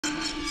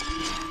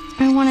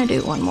I want to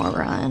do one more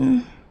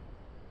run.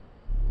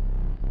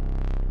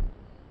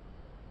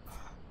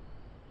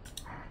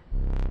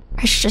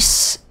 It's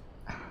just...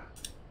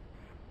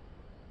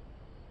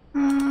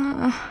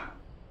 I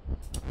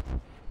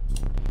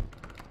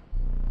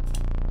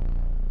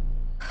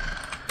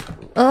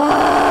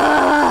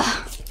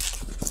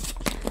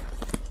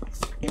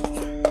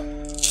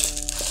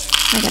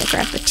gotta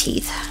grab the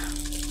teeth.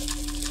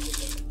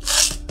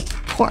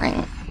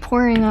 Pouring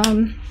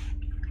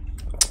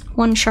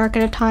one shark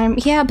at a time.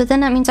 Yeah, but then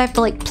that means I have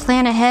to like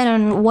plan ahead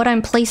on what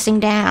I'm placing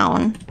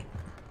down.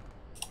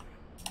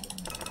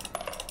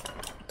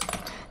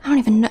 I don't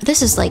even know.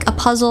 This is like a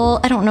puzzle.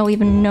 I don't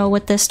even know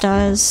what this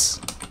does.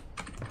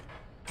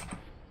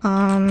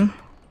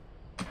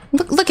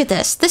 Look at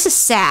this. This is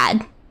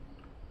sad.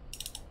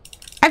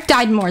 I've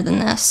died more than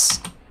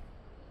this.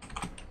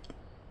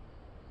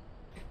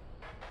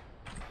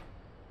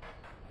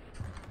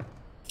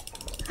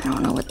 I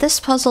don't know what this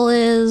puzzle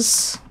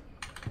is.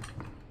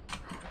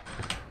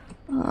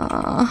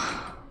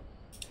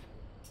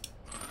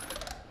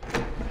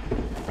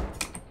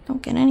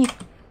 Don't get any...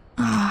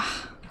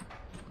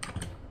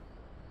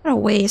 What a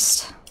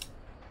waste.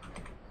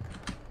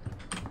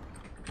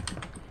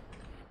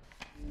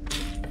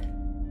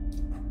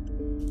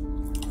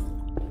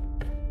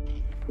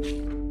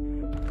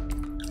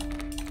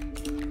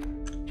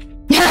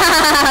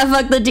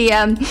 Fuck the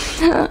DM.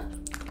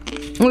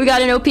 We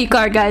got an OP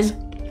card, guys.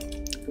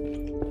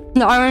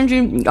 The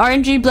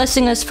RNG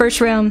blessing us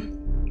first round.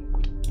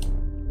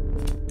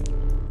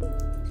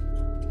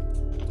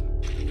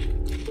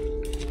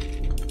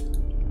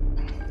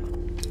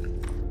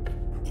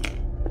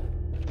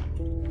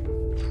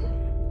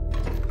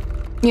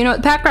 You know,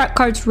 pack rat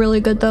card's really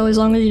good though, as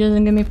long as he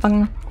doesn't give me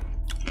fucking...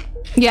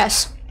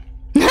 Yes.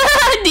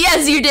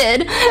 Yes, you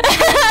did.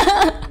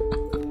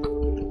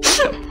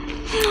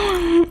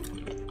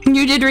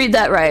 You did read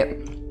that right.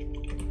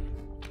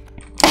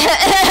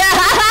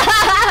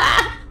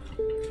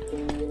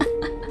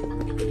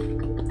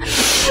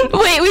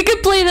 Wait, we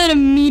could play that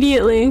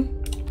immediately.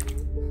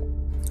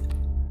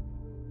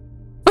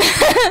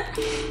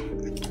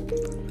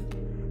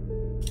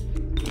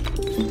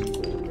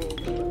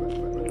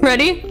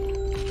 Ready?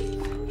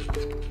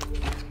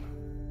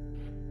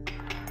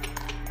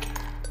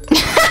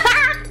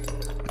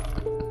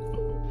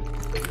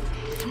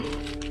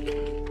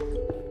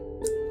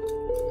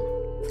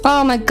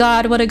 Oh my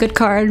god, what a good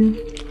card.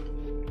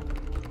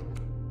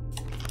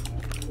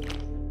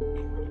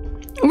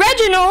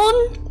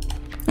 Reginald!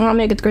 I'll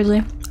make it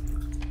Grizzly.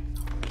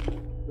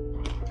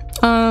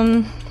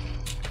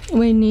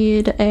 We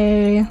need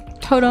a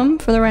totem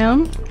for the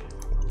round.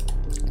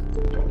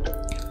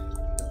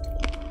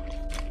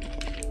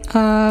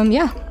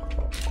 Yeah.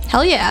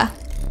 Hell yeah.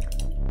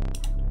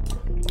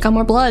 Got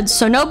more bloods.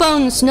 So no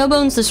bones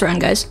this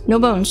round, guys. No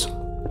bones.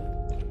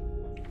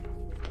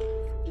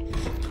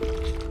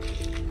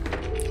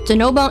 It's a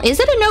no bone. Is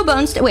it a no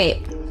bones day?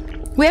 Wait.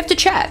 We have to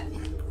check.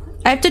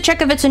 I have to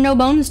check if it's a no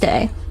bones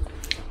day.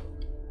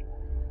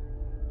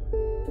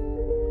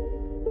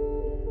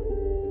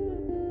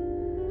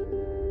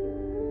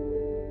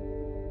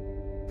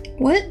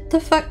 What the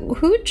fuck?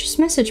 Who just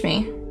messaged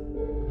me?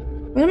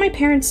 What are my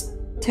parents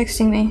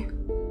texting me?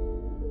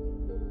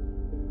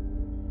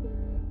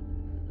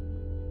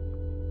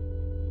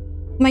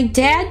 My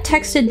dad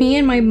texted me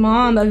and my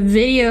mom a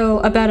video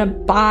about a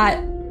bot.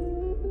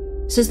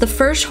 This is the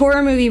first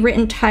horror movie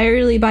written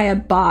entirely by a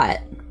bot.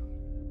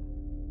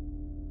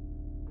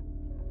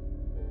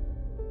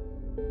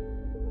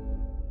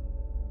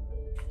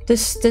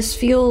 This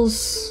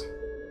feels...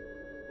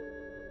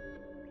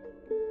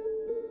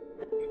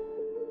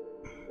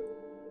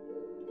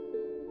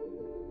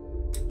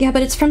 Yeah,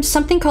 but it's from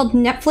something called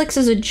Netflix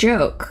as a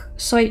Joke,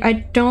 so I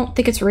don't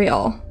think it's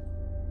real.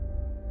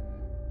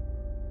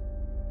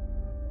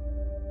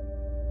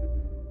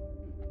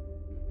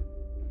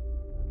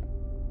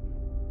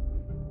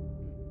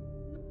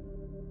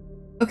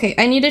 Okay,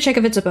 I need to check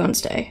if it's a Bones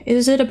Day.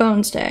 Is it a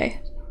Bones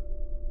Day?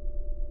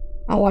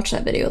 I'll watch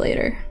that video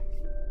later.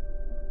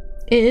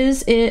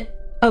 Is it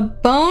a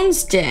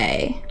Bones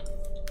Day?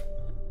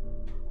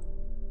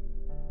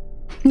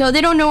 No,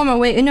 they don't know I'm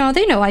awake. No,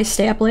 they know I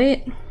stay up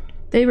late.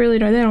 They really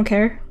don't. They don't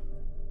care.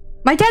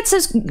 My dad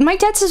says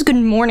good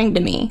morning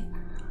to me.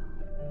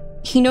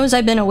 He knows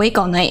I've been awake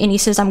all night and he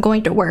says I'm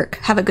going to work.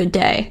 Have a good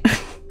day.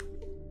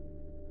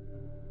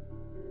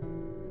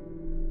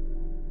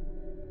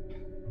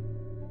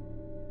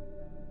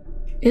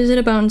 Is it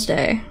a Bones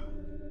Day?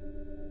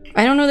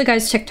 I don't know the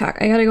guy's TikTok.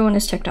 I gotta go on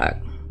his TikTok.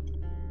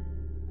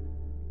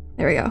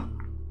 There we go.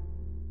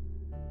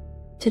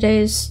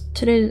 Today's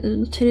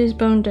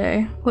Bone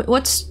Day.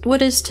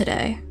 What is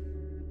today?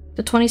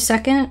 The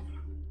 22nd?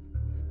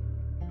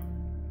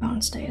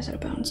 Bones Day, is it a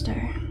Bones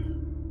Day?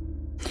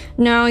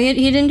 No, he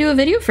didn't do a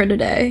video for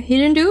today. He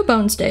didn't do a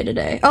Bones Day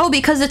today. Oh,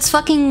 because it's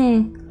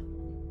fucking...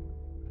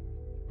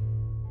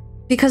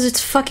 Because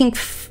it's fucking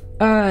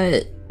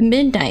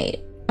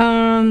midnight.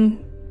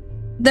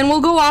 Then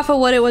we'll go off of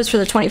what it was for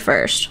the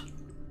 21st.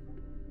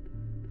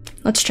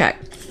 Let's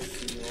check.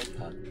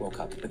 woke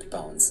up with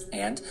bones,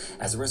 and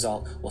as a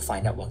result, we'll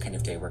find out what kind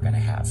of day we're gonna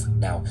have.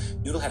 Now,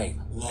 Noodle had a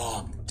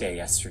long day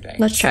yesterday.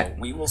 Let's check.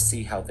 So we will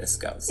see how this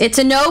goes. It's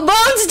a no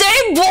bones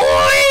day,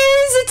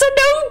 boys! It's a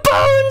no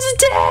bones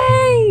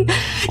day!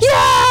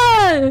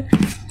 Yeah!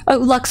 Oh,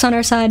 luck's on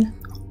our side.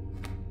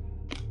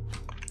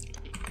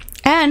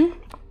 And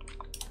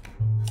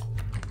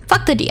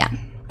fuck the DM.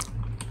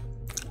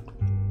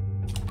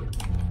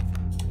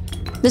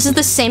 This is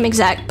the same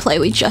exact play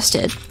we just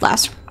did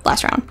last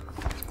round.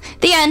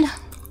 The end.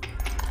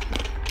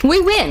 We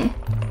win.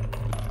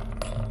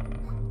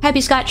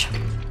 Happy Scotch.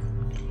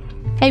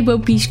 Hey,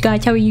 Bo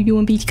Scotch. How are you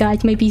doing,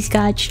 Scotch? My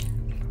Scotch.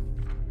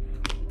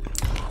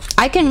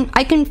 I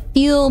can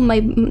feel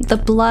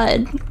the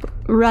blood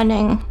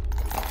running.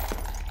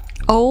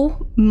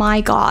 Oh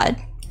my god.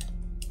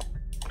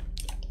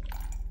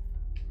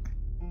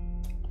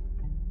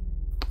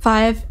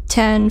 5,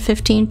 10,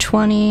 15,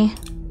 20,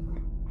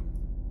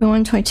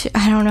 21, 22.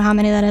 I don't know how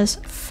many that is.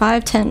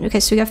 5, 10. Okay,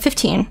 so we got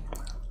 15.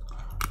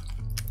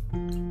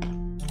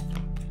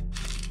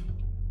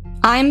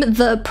 I'm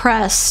the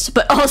pressed,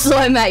 but also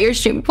I'm at your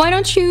stream. Why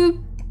don't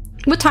you...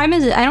 What time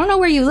is it? I don't know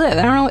where you live.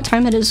 I don't know what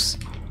time it is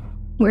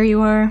where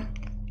you are.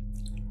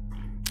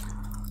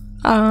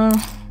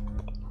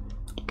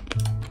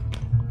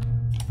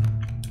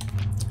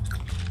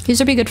 These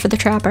would be good for the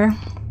trapper.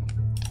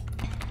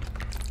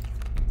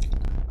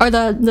 Or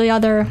the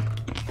other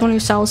one who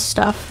sells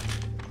stuff.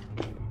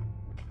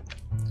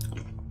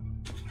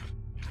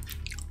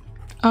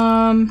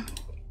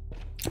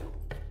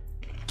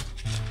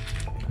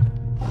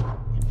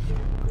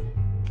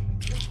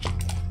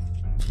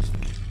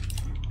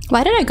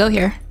 Why did I go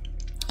here?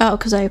 Oh,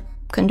 because I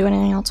couldn't do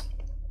anything else.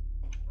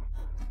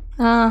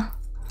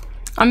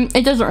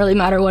 It doesn't really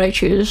matter what I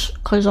choose,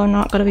 because I'm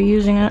not gonna be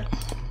using it.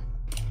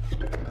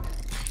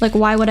 Like,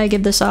 why would I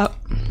give this up?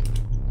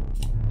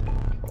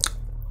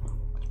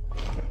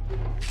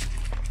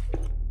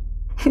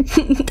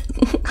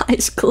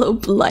 Eyes glow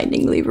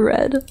blindingly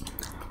red.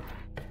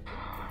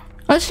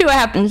 Let's see what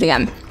happens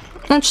again.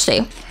 Let's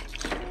see.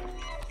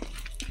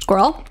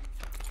 Squirrel?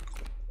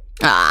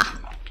 Ah.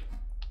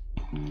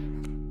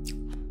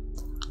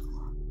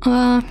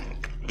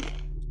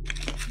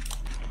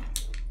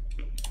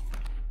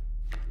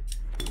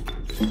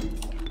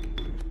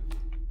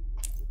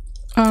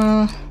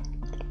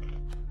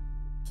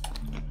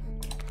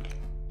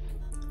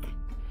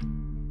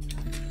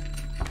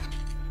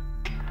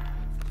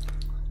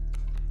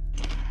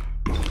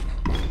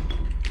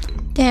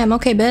 Damn,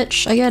 okay,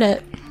 bitch. I get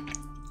it.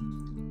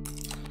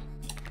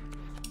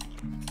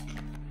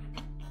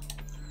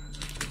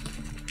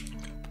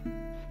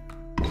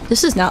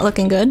 This is not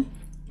looking good.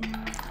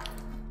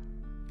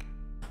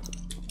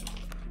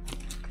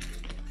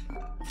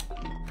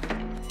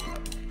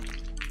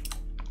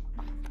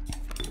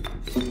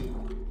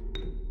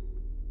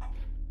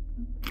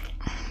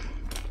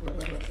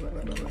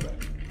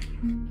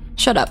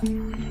 Shut up.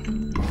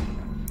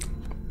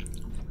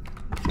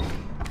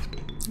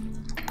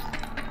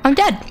 I'm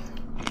dead.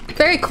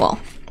 Very cool.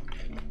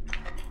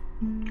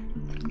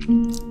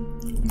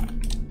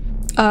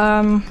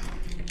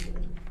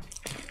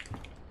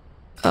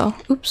 Oh,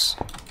 oops.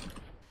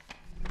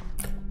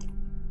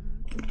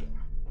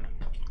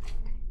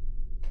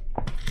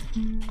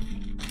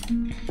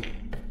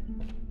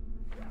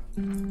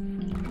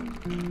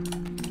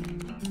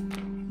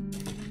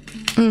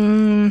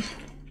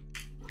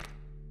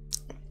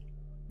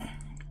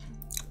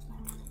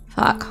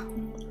 Fuck.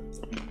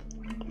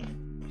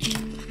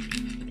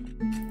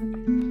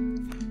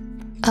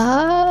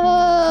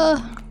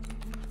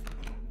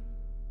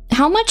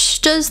 How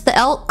much does the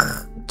elk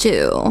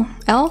do?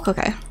 Elk?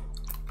 Okay.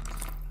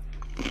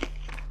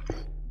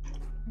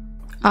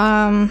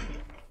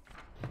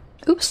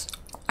 Oops.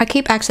 I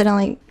keep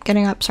accidentally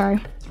getting up, sorry.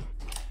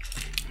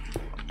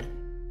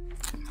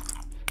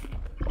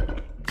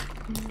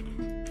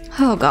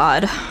 Oh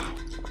god.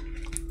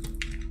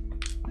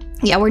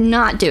 Yeah, we're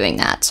not doing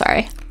that,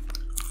 sorry.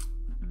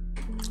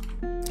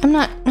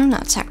 I'm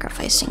not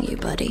sacrificing you,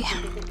 buddy.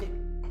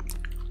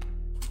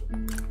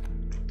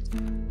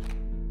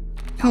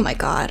 Oh my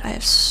god, I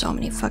have so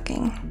many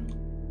fucking...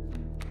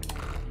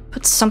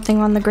 Put something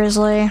on the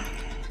grizzly.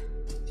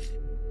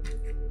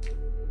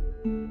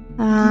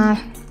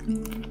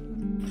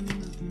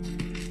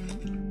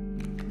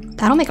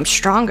 That'll make him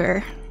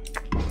stronger.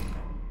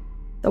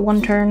 The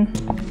one turn.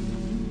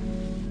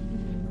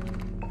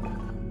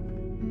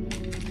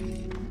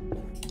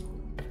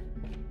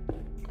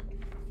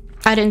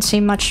 I didn't see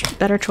much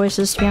better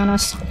choices, to be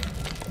honest.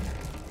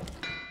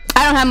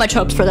 I don't have much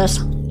hopes for this.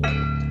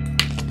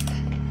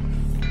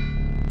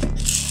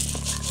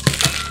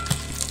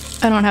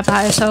 I don't have the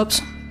highest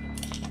hopes.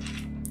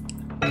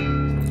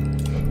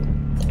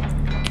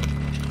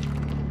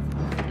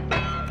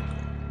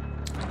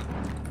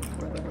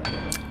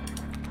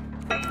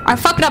 I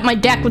fucked up my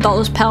deck with all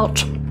this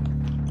pelt.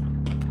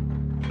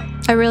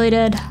 I really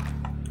did.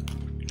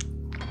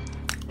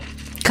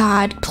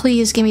 God,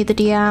 please give me the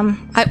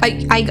DM.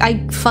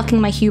 I fucking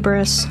my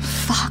hubris.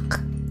 Fuck.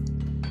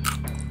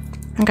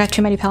 I got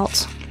too many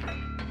pelts.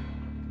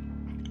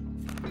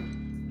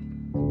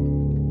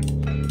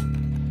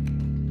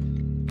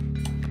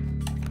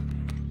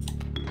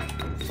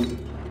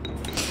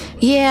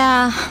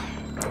 Yeah.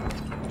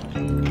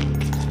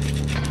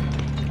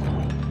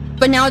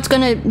 But now it's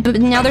gonna, but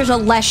now there's a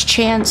less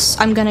chance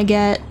I'm gonna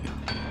get.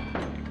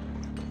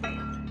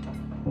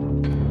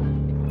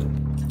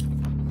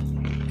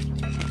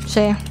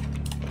 See?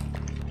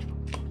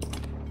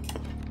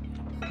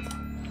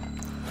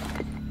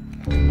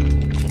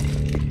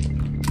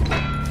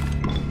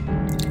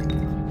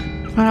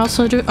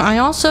 I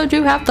also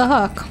do have the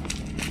hook.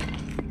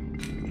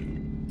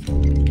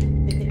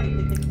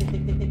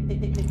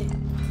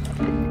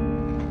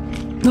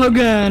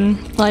 Again,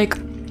 like,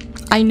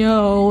 I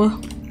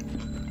know.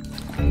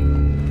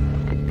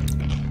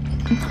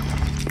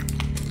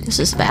 This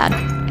is bad.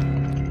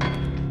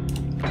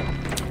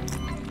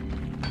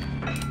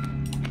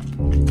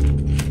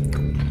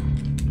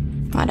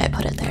 Why'd I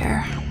put it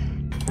there?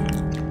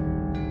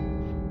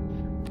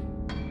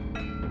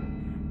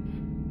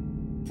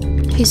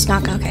 He's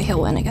not gonna, okay,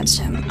 he'll win against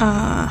him.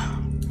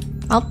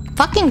 I'll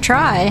fucking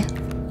try.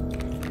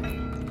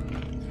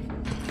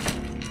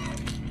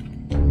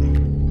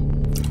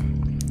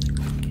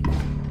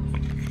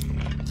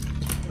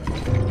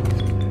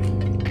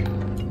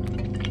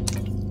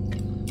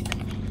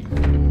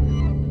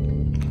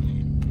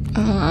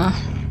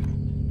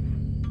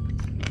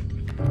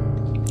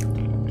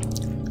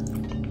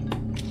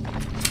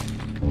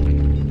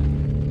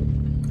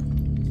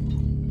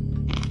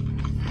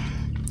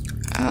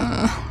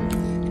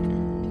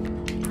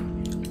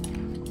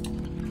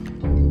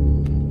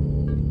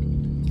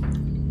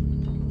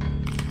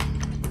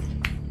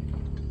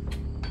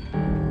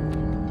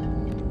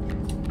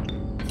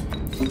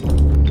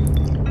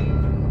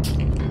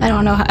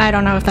 I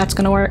don't know if that's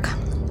gonna work.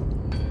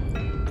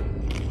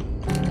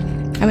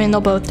 I mean, they'll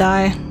both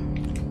die.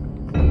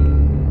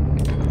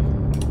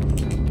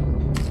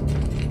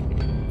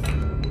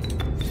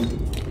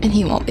 And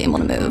he won't be able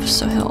to move,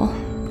 so he'll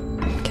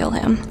kill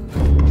him.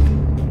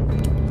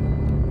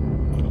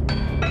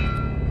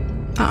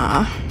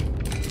 I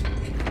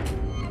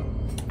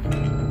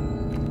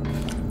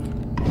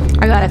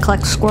gotta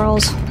collect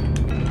squirrels.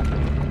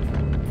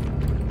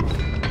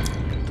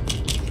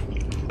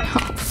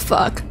 Oh,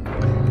 fuck.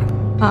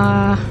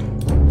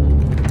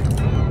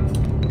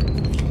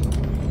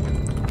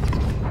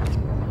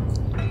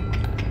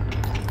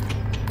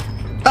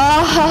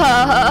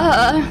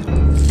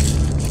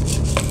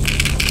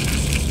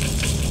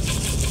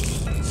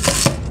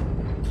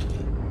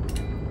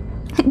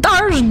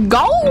 There's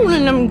gold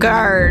in them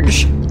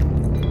cards.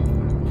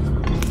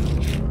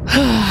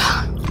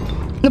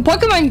 The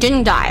Pokemon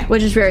didn't die,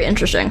 which is very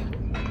interesting.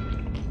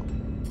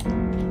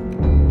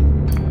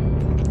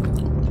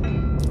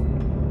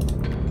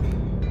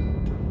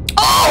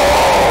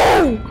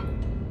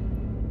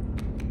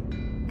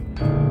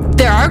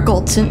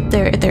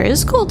 There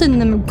is gold in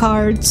them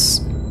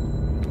cards.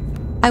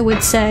 I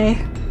would say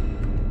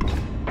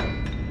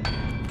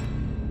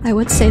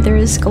there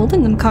is gold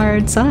in them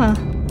cards, huh?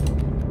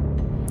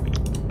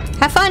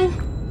 Have fun.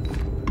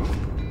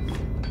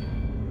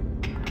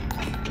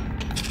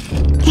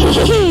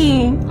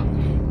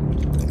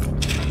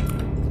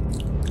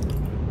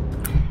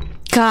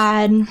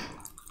 God.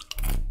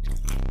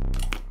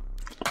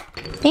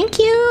 Thank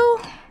you.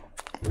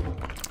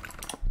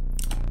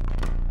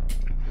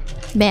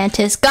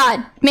 Mantis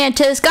God!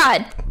 Mantis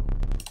God!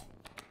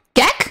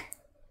 Gek?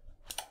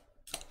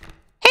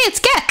 Hey,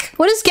 it's Gek!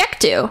 What does Gek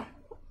do?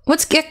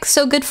 What's Gek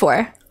so good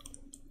for?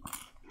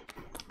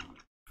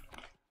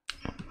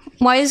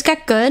 Why is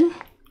Gek good?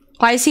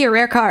 Why is he a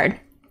rare card?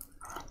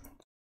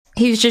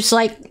 He's just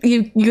like,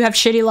 you have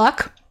shitty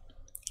luck?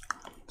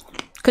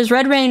 Because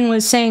Red Rain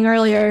was saying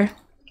earlier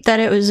that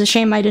it was a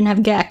shame I didn't have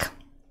Gek.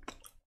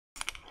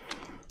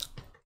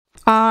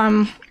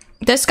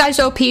 This guy's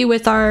OP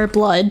with our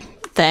blood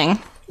thing,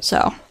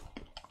 so.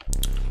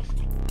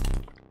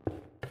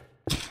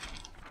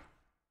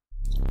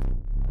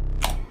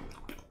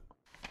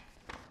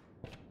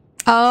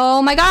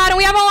 Oh my god, and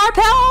we have all our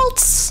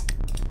pelts!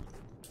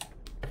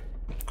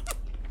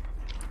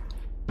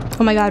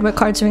 Oh my god, what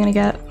cards are we gonna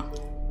get?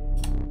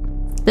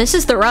 This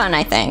is the run,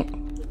 I think.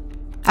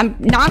 I'm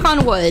knock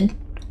on wood.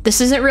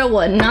 This isn't real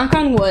wood. Knock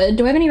on wood.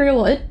 Do I have any real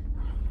wood?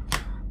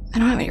 I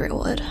don't have any real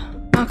wood.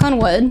 Knock on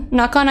wood.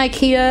 Knock on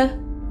IKEA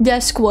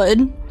desk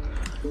wood.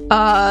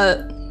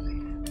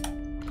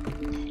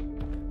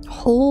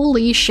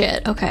 Holy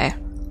shit. Okay.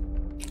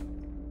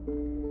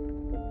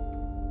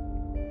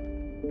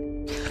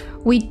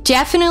 We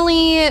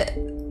definitely...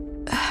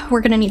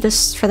 We're gonna need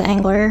this for the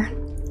angler.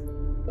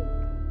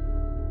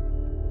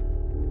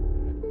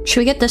 Should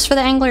we get this for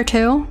the angler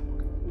too?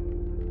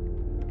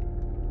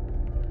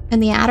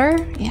 And the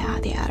adder? Yeah,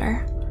 the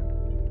adder.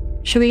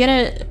 Should we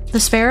get the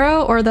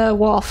sparrow or the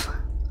wolf?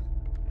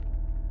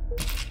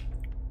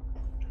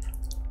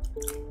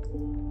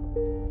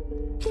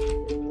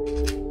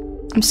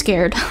 I'm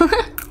scared.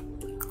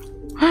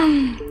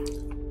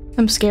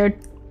 I'm scared.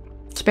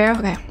 Sparrow?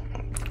 Okay.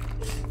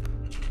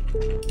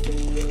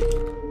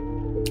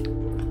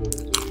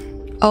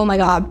 Oh my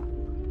god.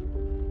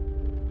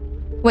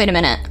 Wait a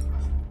minute.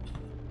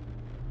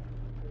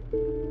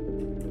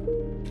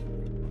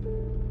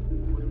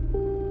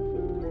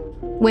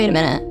 Wait a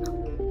minute.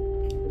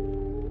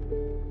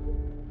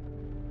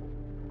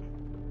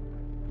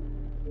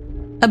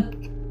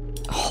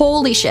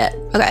 Holy shit.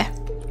 Okay.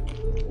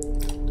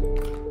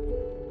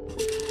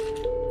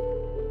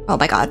 Oh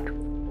my god.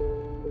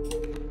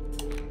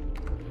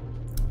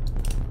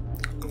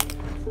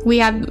 We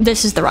have-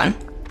 this is the run.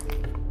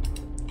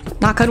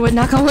 Knock on wood,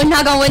 knock on wood,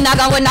 knock on wood, knock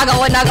on wood, knock on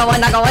wood, knock on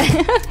wood, knock on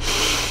wood.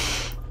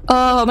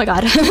 Oh my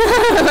god.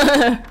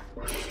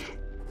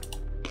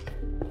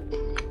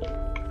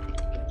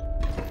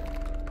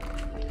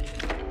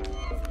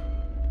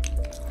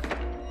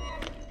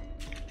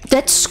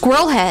 That's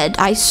squirrel head,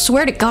 I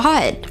swear to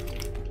god.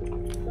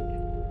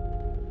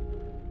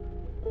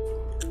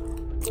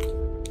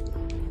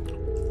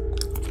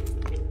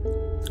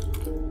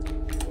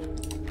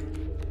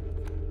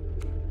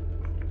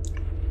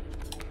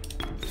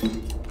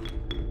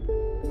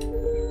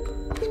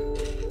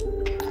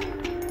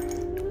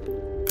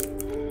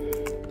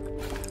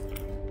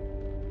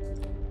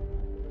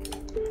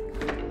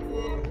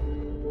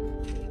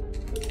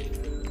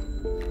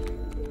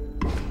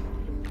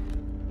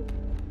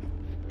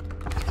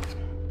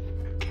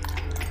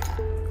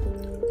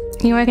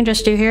 You know what I can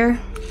just do here?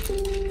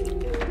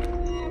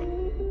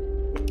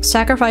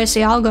 Sacrifice the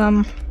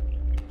algum.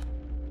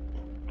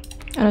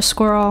 And a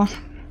squirrel.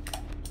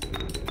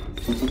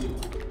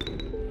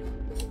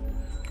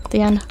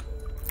 The end.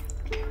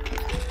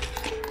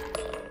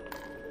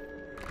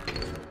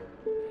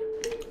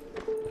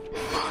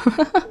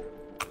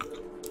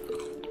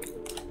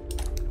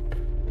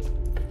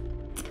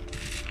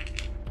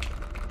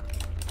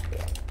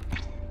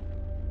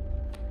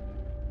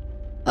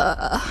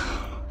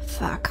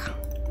 Fuck.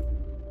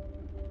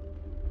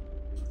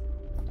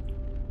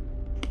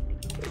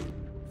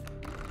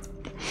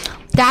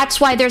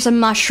 That's why there's a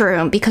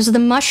mushroom, because of the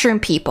mushroom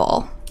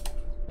people.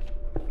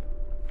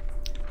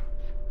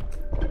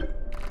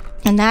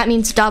 And that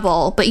means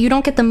double, but you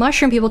don't get the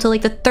mushroom people till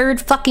like the third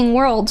fucking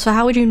world, so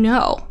how would you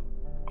know?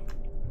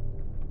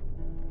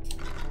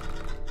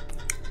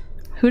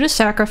 Who to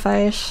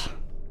sacrifice?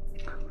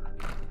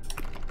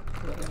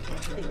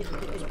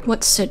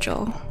 What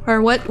sigil?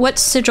 Or what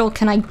sigil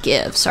can I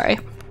give? Sorry.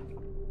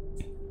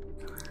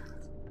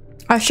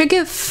 I should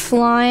give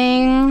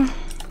flying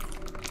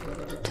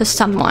to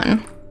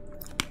someone.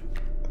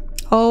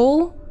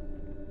 Oh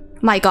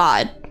my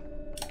god.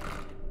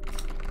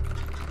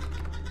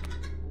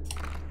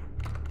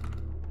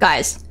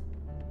 Guys.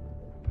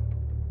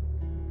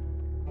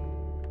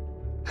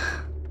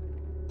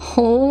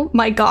 Oh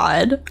my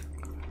god.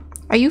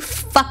 Are you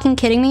fucking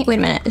kidding me? Wait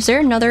a minute. Is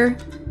there another?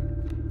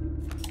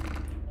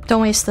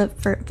 Don't waste the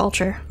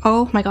vulture.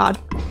 Oh my god.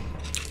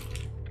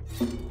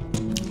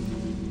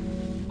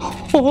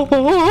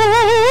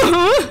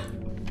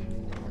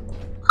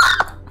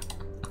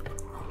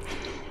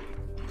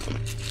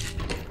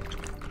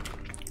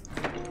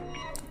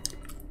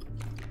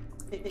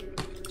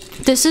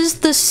 This is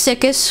the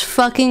sickest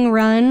fucking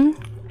run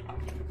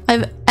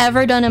I've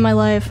ever done in my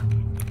life.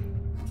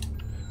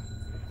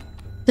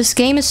 This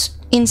game is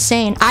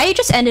insane. I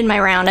just ended my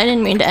round. I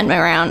didn't mean to end my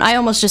round. I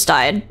almost just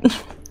died.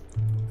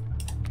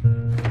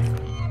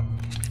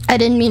 I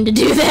didn't mean to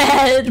do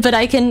that, but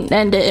I can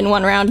end it in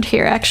one round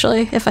here,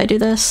 actually, if I do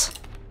this.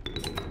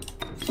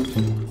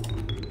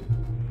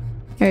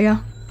 Here you go.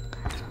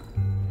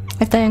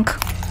 I think.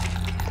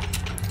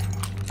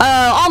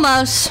 Oh,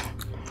 almost.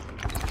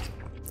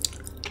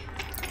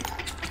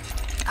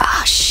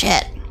 Ah,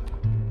 shit.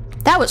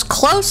 That was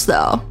close,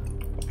 though.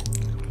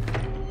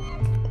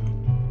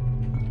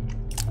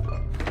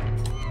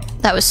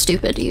 That was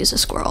stupid to use a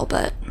squirrel,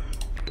 but...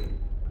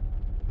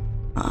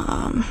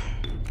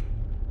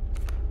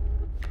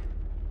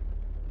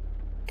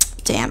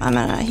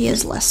 Damn, he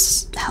has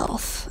less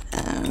health.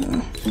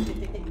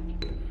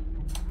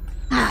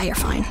 Ah, you're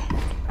fine.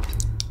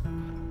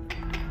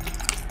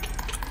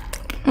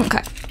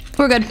 Okay,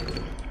 we're good.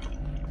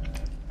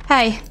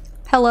 Hey,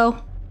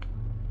 hello.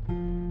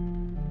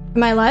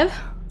 Am I alive?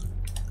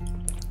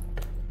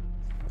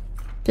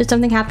 Did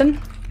something happen?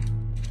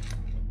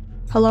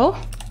 Hello?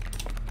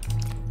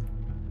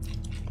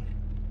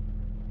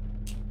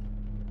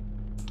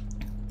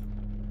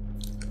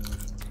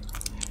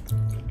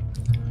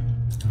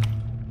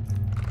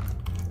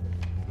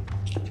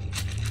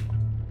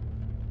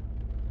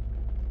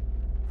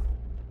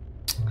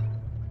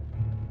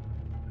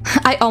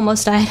 I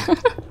almost died.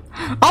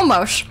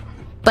 Almost.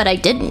 But I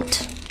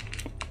didn't.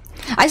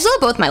 I still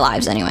have both my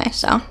lives anyway,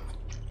 so.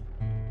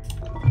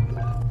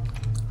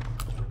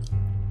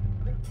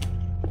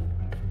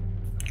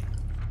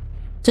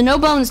 It's a no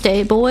bones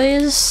day,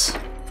 boys.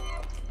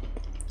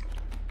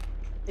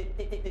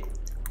 It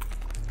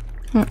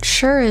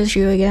sure is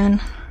you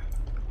again.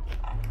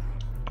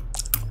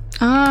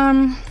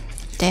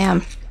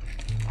 Damn.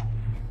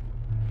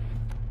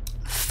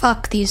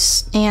 Fuck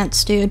these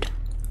ants, dude.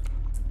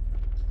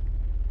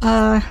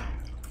 I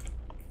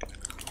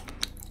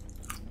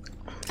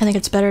think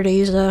it's better to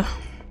use a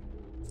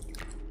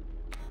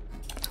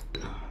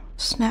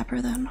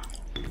snapper then.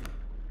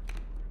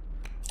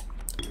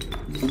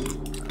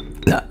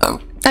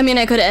 I mean,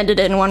 I could have ended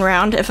it in one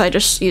round if I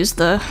just used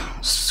the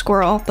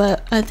squirrel,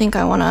 but I think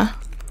I wanna...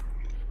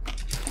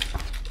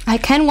 I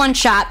can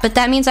one-shot, but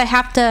that means I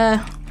have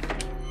to...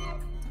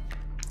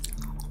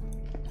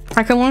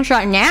 I can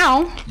one-shot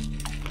now.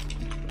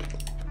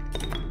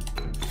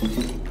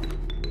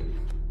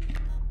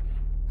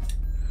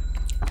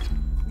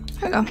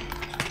 There we go.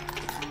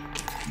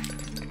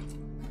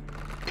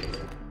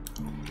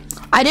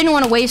 I didn't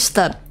want to waste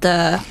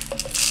the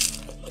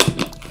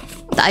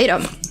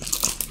item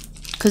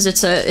because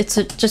it's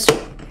a just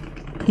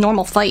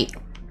normal fight.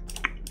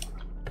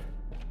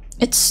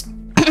 It's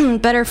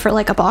better for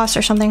like a boss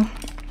or something.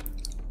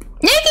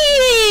 Nikki!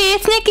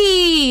 It's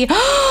Nikki!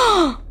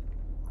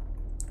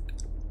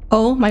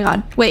 Oh my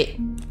god. Wait.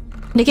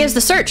 Nikki has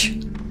the search.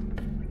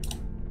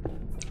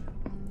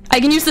 I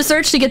can use the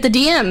search to get the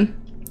DM.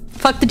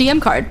 Fuck the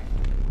DM card.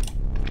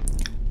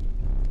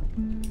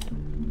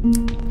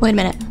 Wait a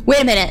minute.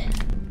 Wait a minute.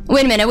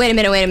 Wait a minute. Wait a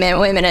minute. Wait a minute.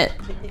 Wait a minute.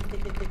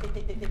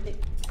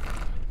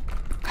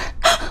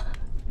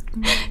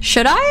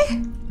 Should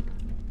I?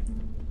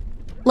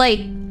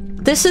 Like,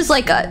 this is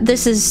like a,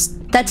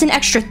 that's an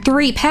extra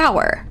 3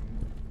 power.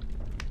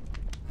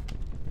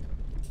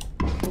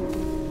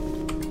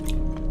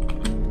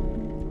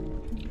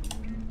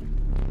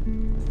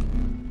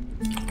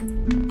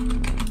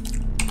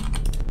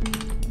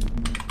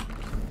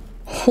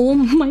 Oh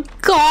my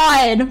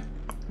god.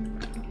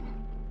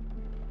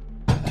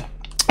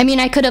 I mean,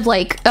 I could have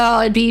like,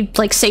 oh, it'd be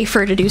like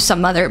safer to do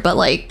some other, but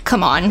like,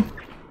 come on.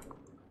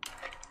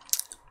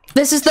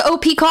 This is the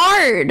OP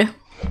card.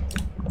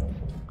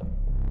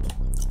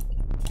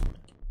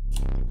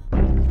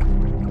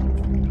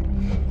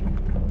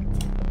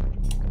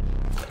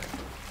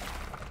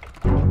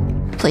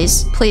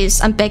 Please,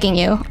 please, I'm begging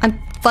you. I'm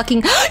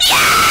fucking,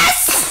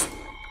 yes!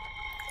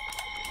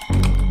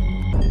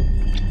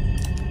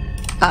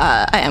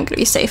 I am gonna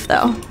be safe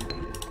though.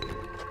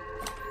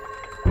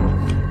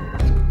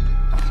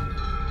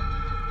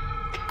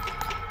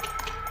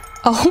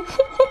 Oh.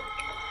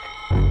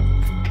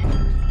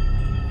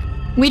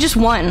 We just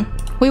won.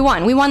 We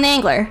won. We won the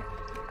angler.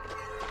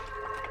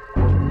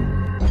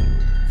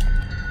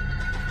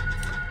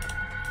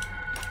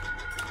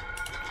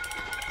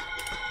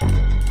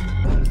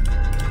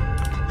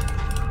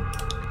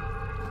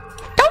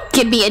 Don't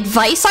give me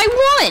advice. I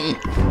won.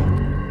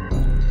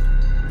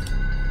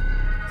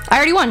 I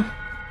already won.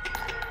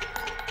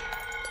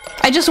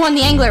 I just won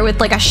the angler with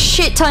like a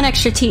shit ton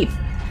extra teeth.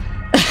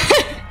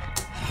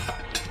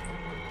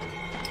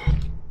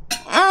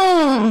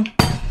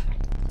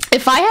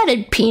 If I had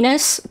a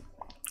penis,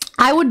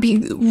 I would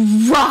be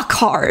rock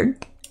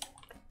hard.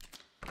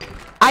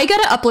 I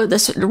gotta upload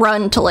this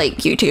run to like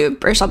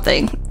YouTube or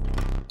something.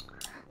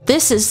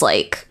 This is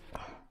like...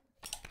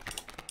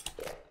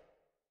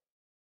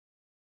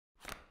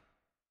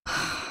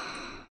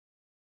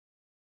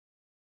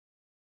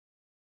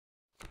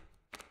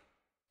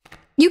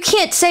 You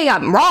can't say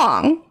I'm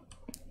wrong.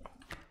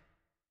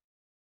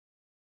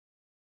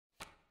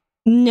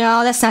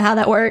 No, that's not how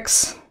that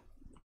works.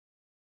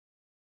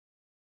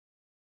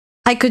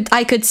 I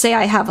could say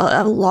I have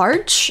a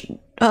large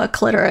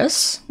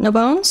clitoris. No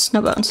bones?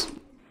 No bones.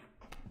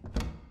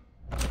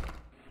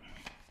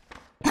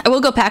 I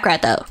will go pack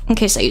rat though, in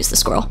case I use the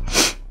squirrel.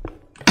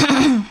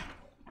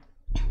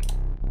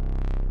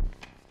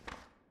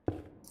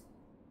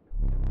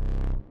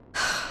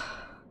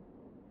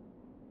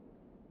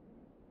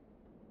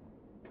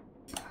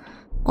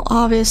 Well,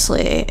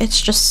 obviously,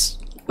 it's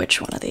just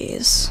which one of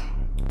these?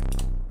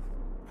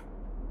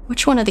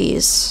 Which one of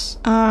these?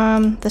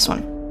 This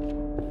one.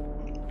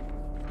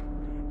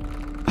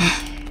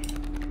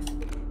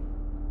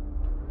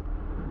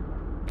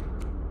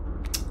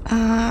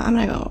 I'm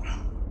gonna go.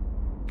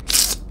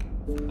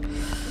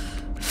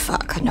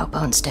 Fuck, no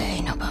bones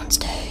day, no bones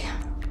day.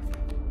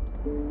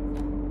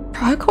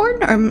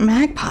 Tricorn or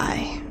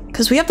magpie?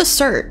 Because we have the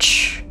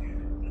search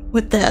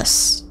with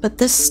this, but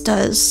this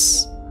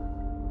does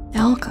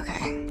elk.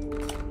 Okay.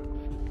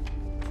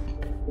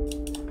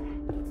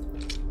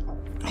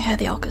 Yeah,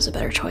 the elk is a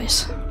better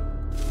choice.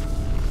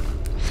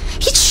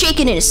 He's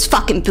shaking in his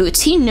fucking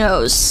boots. He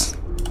knows.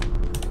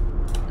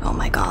 Oh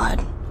my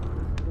god.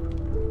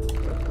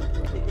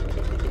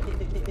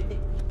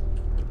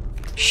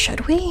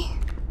 Should we?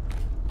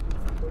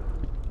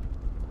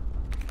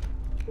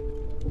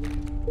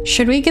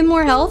 Should we give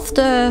more health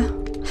to...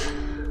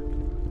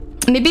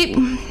 Maybe...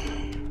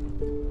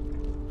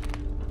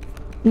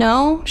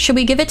 No? Should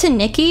we give it to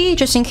Nikki,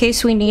 just in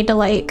case we need to,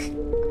 like...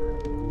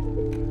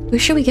 Who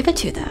should we give it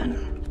to, then?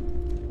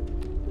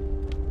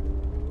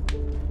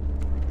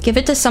 Give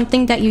it to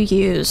something that you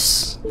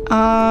use.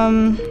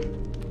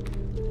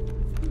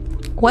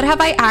 What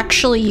have I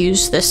actually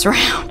used this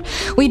round?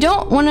 We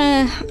don't want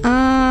to,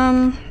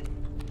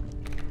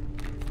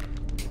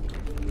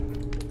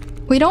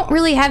 we don't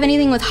really have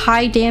anything with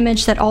high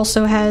damage that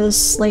also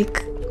has,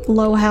 like,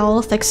 low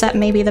health, except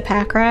maybe the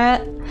pack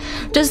rat.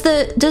 Does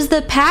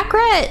the pack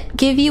rat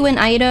give you an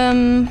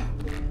item?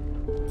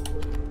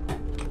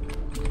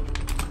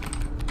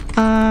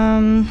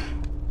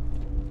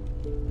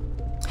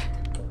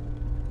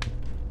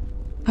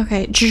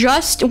 Okay,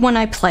 just when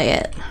I play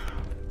it.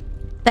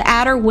 The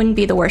adder wouldn't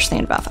be the worst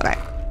thing to buff. Okay.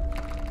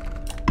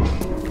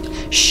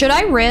 Should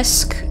I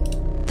risk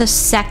the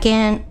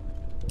second?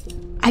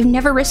 I've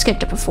never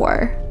risked it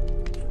before.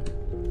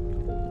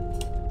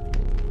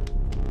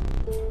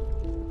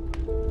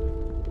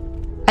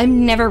 I've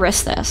never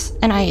risked this,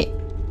 and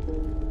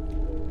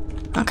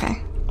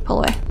okay, pull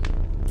away.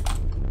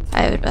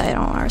 I don't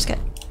want to risk it.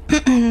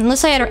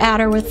 Unless I had an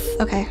adder with,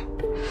 okay.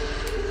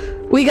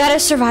 We gotta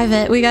survive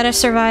it. We gotta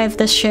survive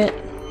this shit.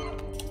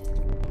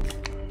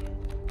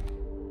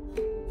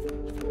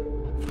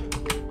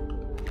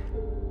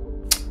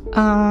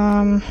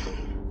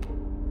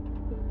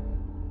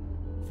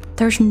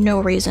 There's no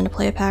reason to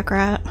play a pack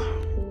rat.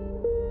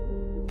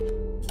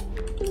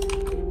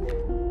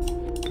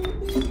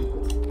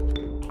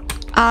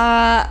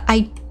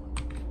 I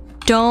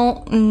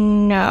don't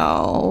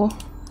know.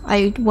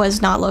 I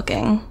was not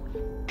looking.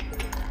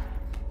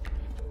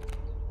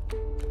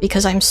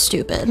 Because I'm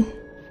stupid.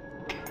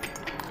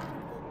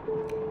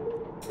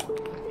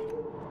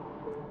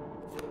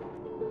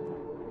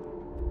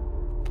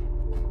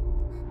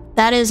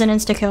 That is an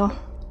insta-kill,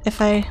 if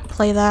I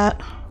play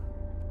that.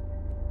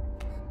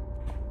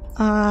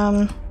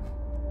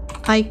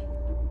 I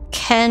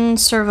can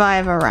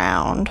survive a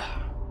round,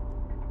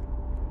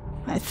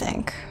 I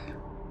think.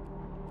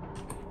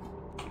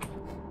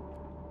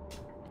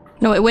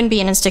 No, it wouldn't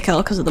be an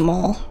insta-kill because of the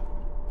mole.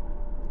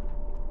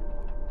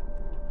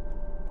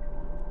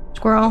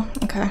 Squirrel?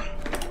 Okay.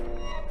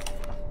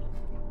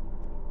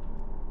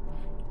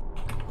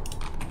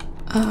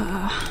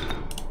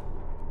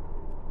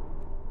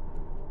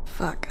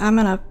 Fuck, I'm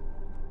gonna...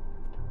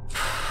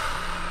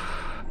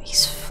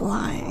 He's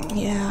flying,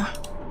 yeah.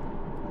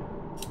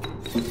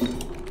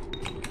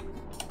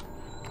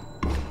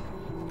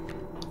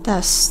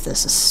 This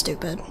is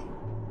stupid.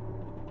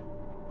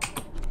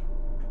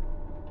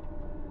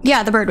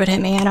 Yeah, the bird would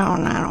hit me. I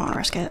don't want to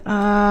risk it.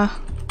 I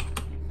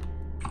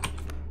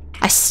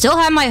still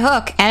have my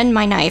hook and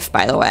my knife,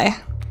 by the way.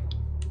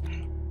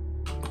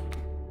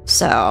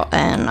 So,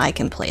 and I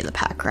can play the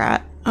pack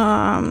rat.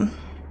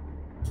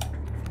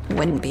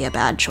 Wouldn't be a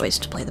bad choice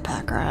to play the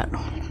pack rat.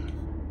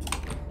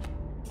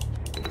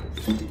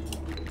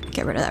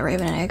 Get rid of that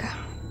raven egg.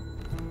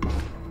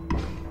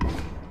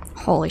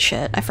 Holy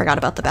shit, I forgot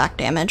about the back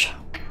damage.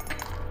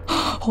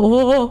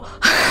 Oh!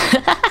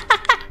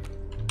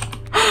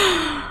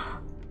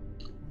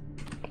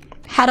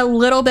 Had a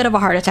little bit of a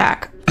heart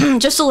attack.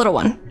 Just a little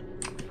one.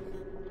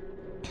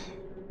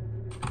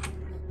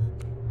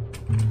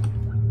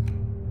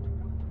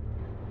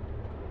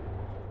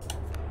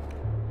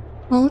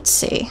 Well, let's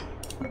see.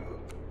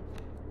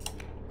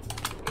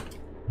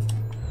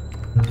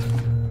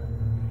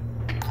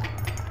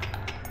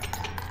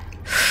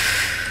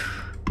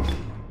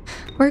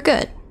 We're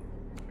good.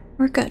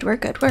 We're good, we're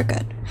good, we're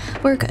good.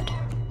 We're good.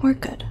 We're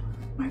good.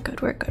 We're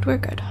good, we're good, we're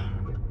good.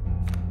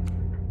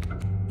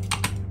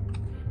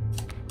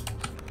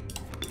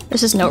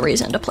 This is no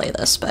reason to play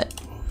this, but...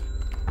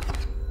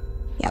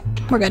 Yep,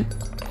 we're good.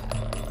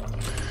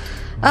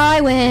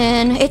 I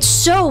win. It's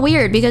so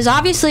weird because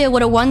obviously I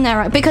would have won that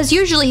round. Because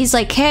usually he's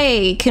like,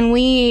 hey, can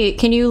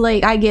you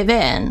like, I give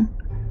in.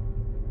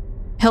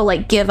 He'll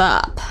like give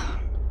up.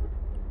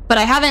 But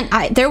I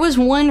haven't, there was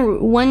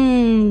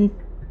one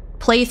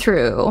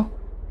playthrough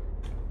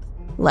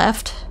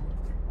left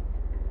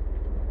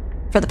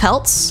for the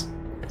pelts.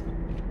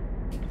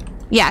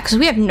 Yeah, because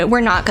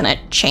we're not gonna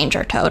change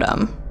our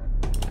totem.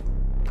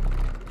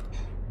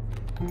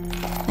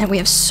 And we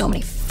have so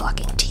many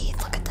fucking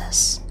teeth. Look at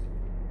this.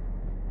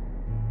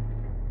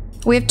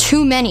 We have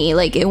too many,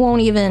 like it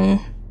won't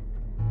even...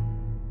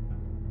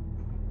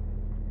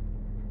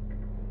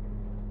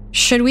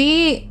 Should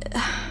we...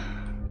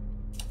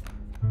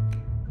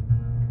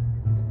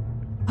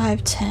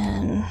 5,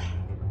 10...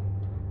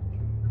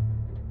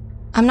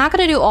 I'm not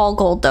gonna do all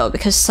gold though,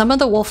 because some of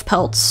the wolf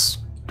pelts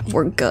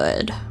were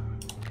good.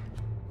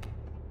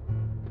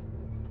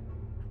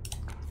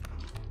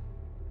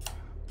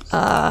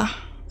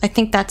 I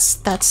think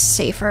that's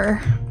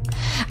safer.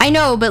 I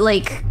know, but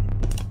like,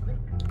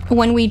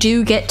 when we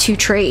do get to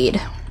trade,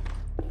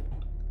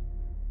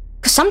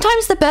 'cause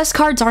sometimes the best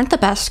cards aren't the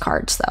best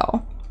cards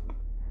though.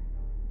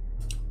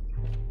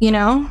 You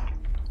know?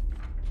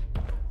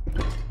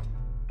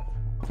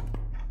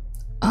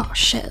 Oh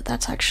shit,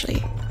 that's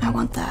actually, I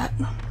want that.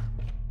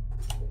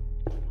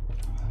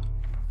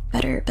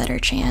 Better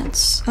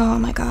chance. Oh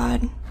my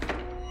god.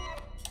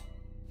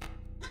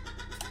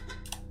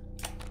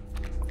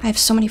 I have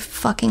so many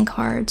fucking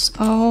cards.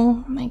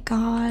 Oh my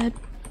god.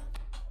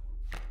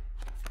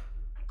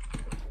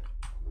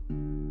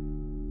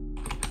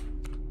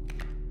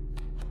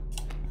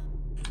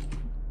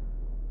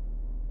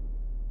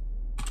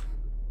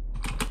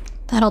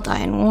 That'll die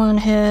in one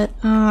hit.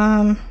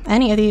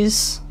 Any of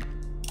these.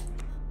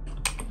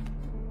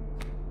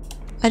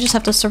 I just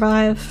have to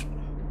survive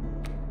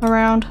a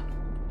round.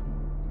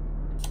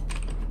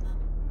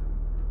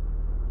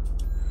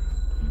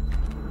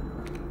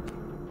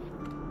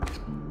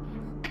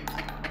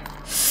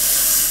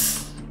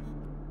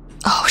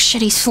 Oh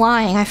shit, he's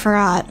flying. I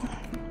forgot.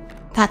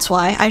 That's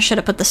why. I should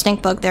have put the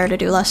stink bug there to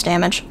do less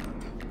damage.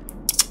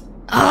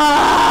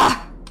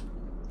 Ah!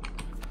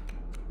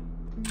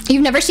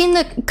 You've never seen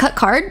the cut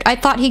card? I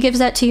thought he gives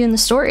that to you in the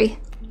story.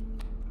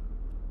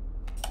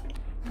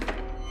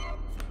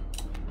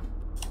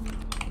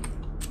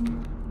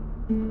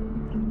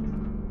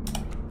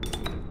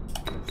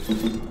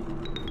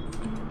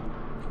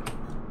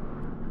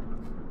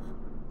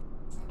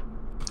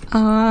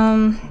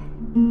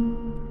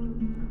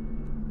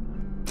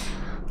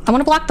 I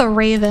want to block the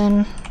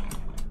Raven.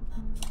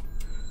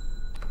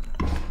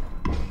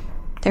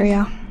 There we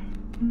go.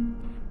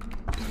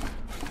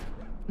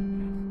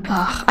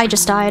 Ugh, I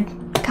just died.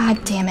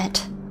 God damn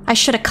it. I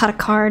should have cut a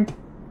card.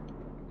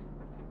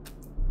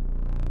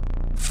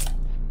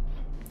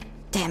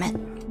 Damn it.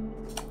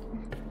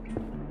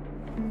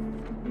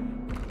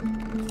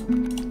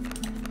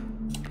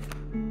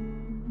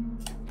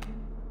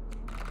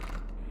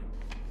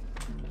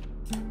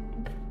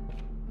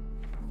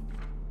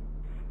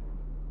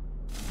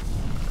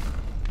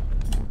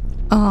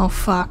 Oh,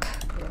 fuck.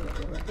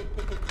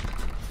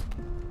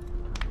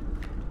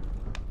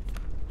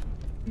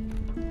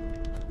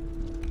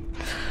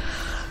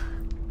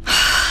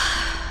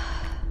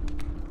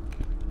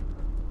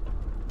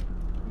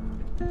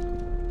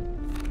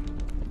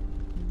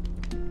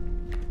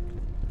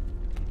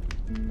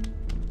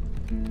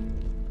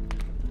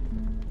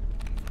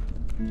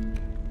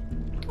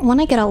 I want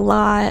to get a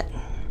lot.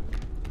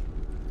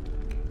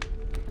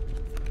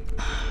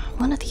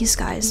 One of these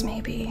guys,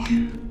 maybe.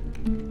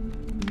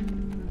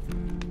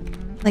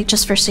 Like,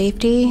 just for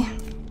safety.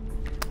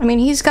 I mean,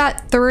 he's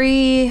got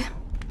 3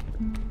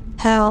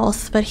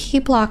 health, but he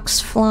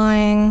blocks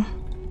flying.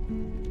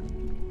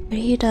 But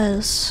he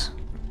does...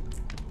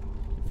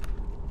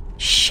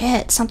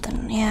 Shit,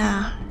 something,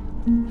 yeah.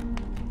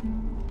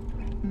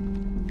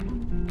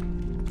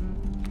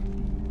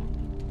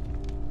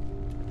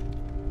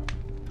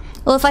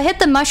 Well, if I hit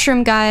the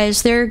mushroom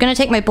guys, they're gonna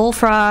take my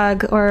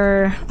bullfrog,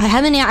 or... I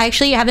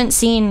actually haven't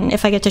seen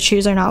if I get to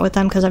choose or not with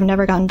them, because I've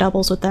never gotten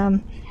doubles with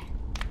them.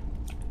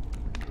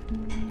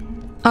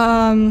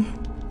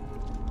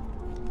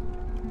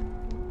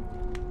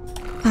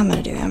 I'm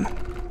gonna do him.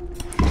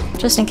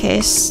 Just in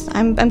case.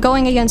 I'm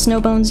going against No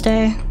Bones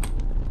Day.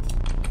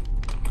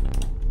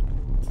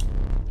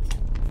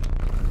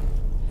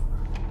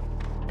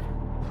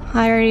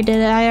 I already did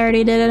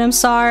it, I'm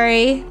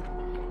sorry.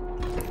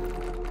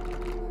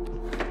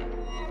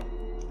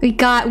 We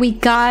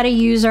gotta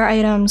use our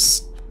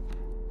items.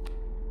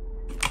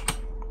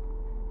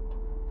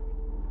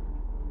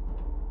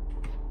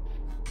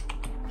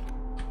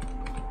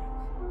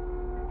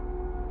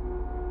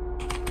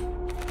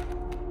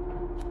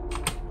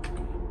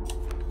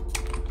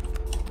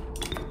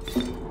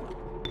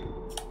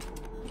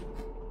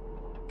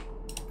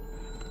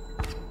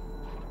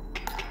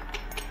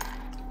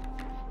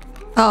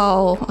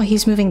 Oh,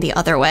 he's moving the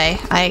other way.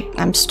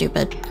 I'm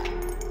stupid.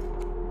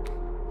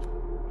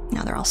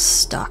 Now they're all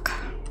stuck.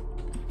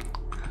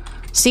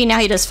 See, now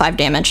he does 5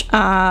 damage.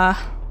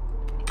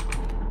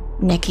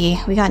 Nikki.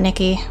 We got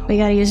Nikki. We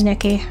gotta use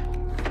Nikki.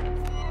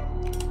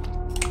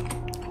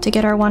 To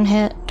get our one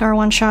hit, our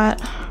one shot.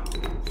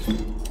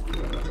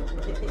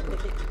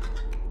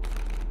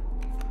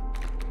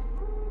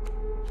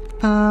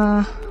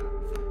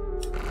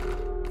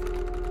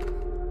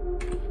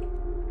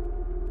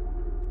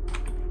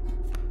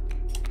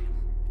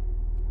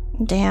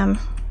 Damn.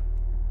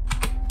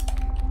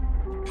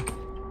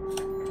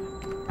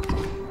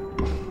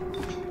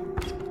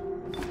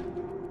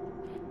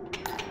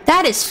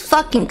 That is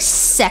fucking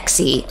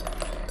sexy.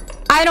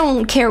 I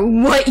don't care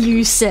what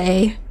you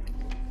say.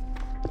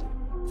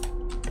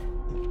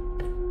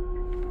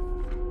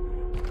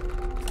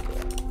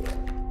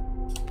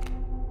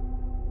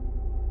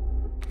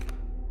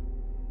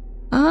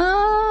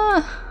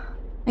 I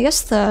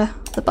guess the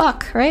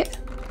buck, right?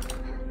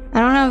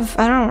 I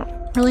don't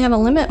really have a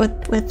limit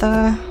with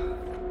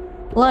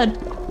blood.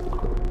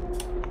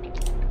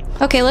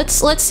 Okay,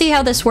 let's see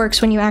how this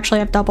works when you actually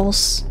have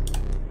doubles.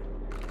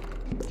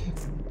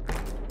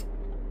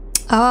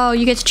 Oh,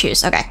 you get to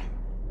choose. Okay.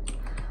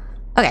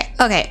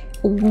 Okay.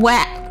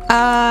 Wow.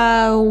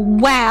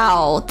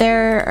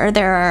 There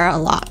are a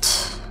lot.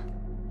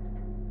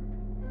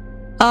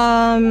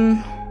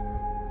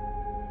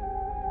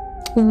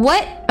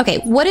 What? Okay,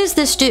 what does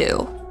this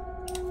do?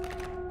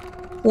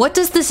 What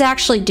does this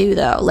actually do,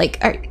 though? Like,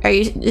 are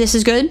you... This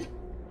is good?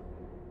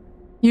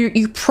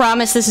 You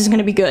promise this is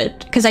gonna be good?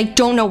 Because I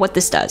don't know what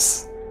this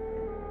does.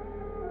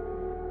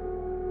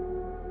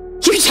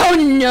 You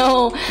don't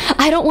know!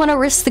 I don't want to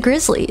risk the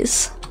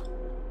grizzlies.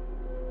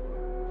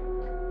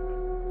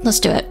 Let's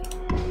do it.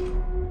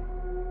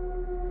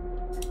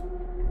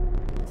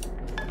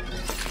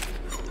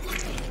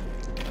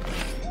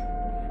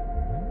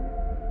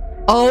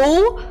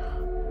 Oh!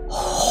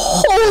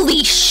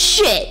 Holy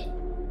shit!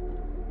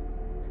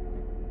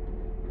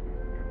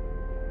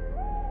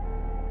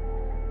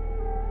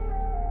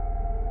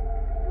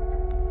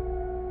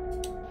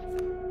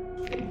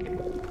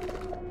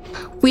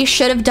 We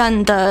should have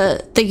done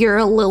the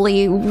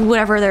Eurolily,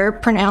 whatever they're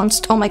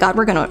pronounced. Oh my god,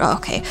 we're gonna...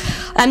 Okay.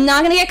 I'm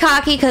not gonna get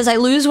cocky because I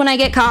lose when I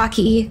get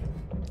cocky.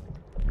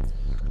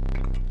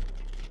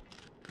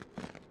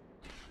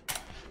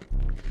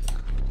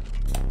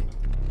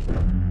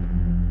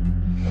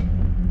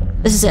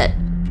 This is it.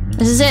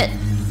 This is it.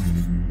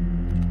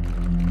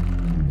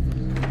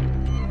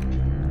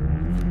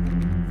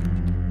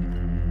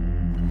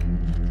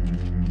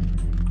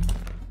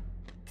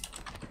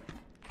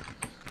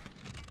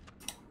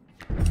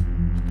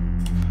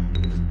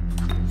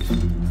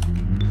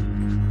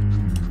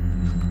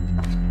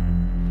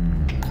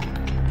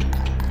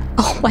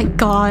 Oh my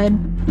god.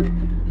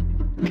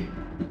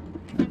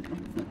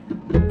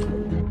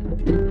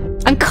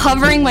 I'm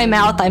covering my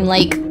mouth. I'm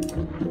like...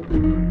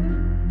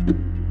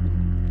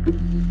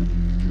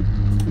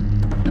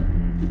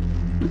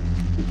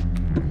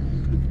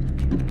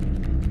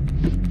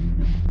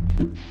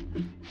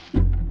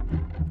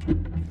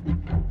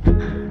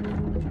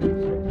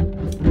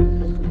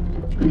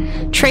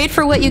 Trade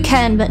for what you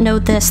can, but know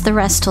this, the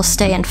rest will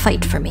stay and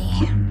fight for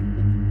me.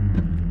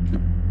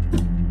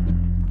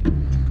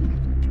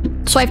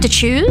 So I have to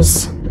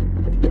choose?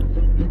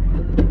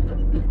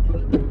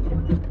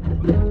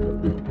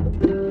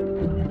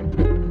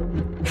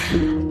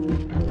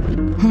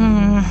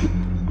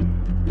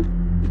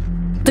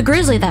 The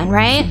grizzly then,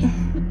 right?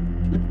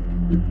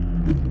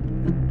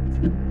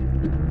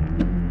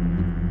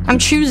 I'm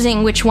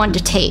choosing which one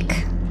to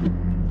take.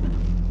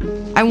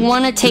 I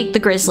want to take the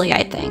grizzly,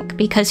 I think,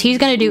 because he's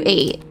gonna do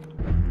 8.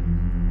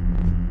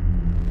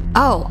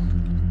 Oh.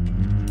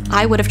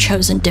 I would have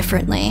chosen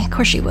differently. Of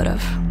course she would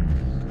have.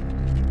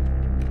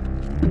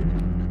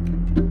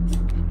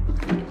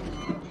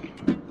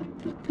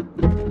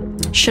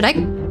 Should I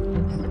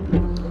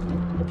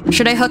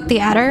hook the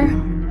adder?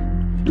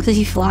 Because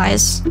he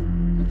flies.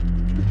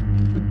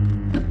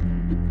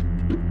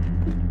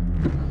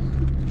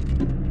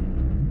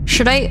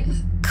 Should I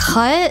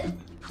cut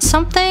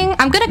something?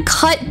 I'm gonna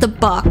cut the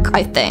buck,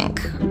 I think.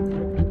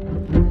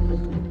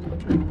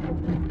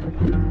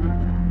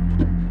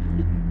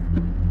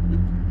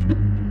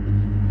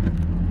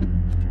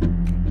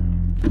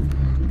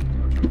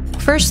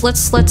 First,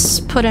 let's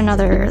put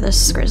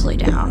this grizzly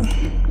down.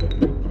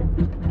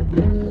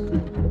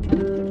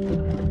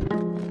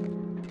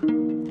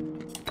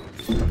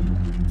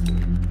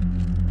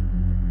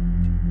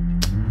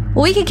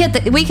 Well, we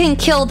can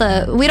kill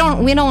the, we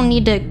don't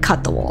need to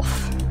cut the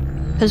wolf.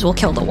 Because we'll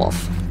kill the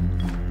wolf.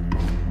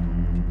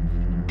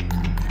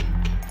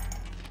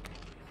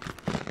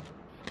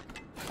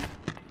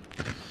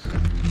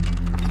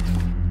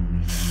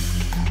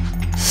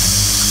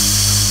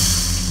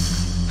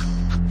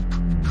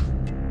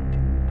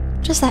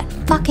 What is that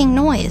fucking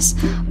noise?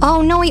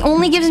 Oh no, he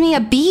only gives me a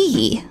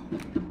B.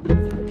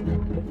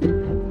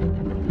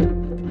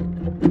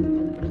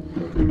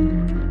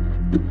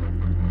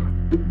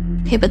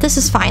 Okay, but this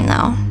is fine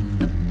though.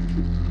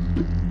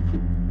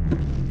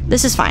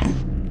 This is fine.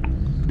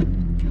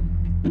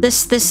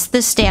 This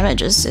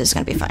damage is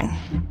gonna be fine.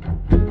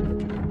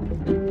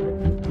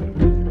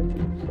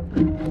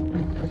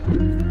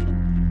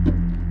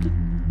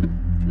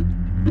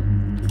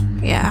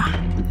 Yeah.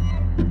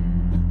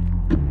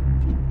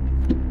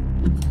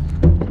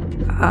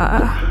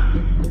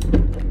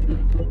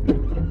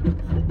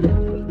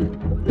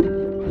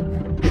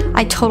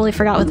 I totally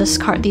forgot what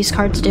these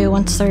cards do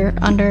once they're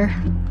under.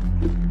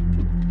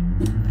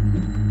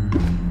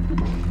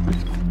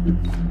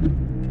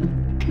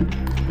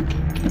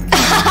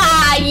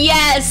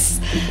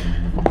 Yes!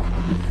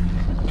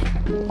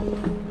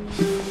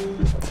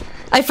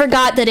 I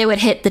forgot that it would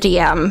hit the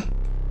DM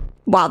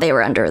while they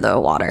were under the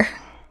water.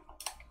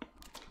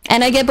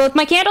 And I get both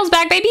my candles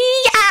back, baby!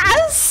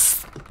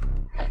 Yes!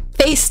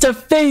 Face to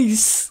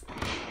face!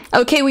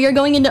 Okay, we are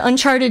going into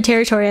uncharted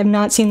territory. I've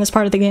not seen this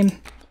part of the game.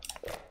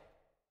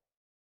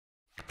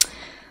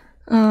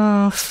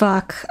 Oh,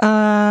 fuck.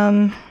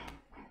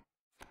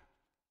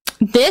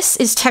 This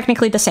is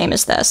technically the same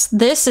as this.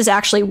 This is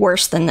actually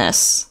worse than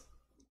this.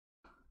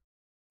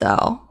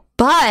 Though.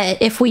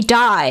 But if we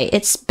die,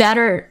 it's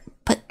better.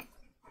 But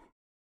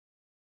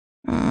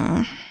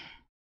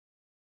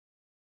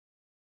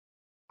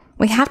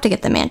we have to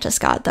get the Mantis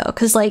God though,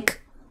 because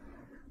like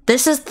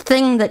this is the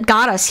thing that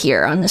got us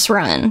here on this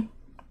run.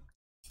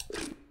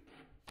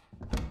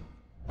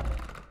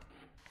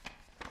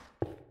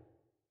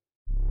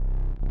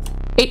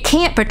 It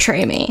can't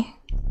betray me.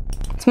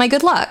 It's my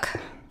good luck.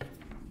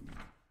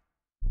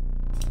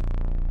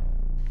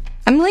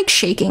 I'm like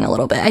shaking a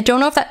little bit. I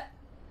don't know if that...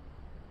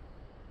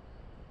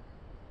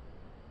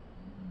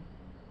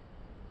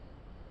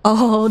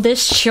 Oh,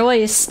 this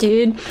choice,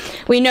 dude.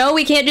 We know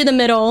we can't do the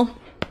middle.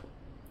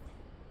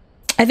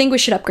 I think we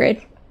should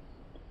upgrade.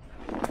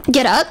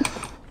 Get up.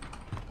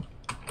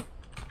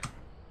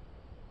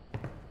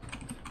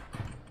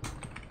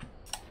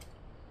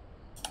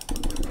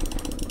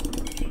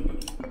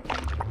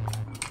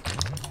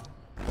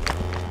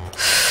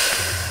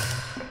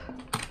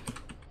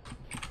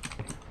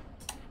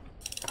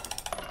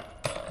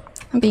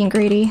 I'm being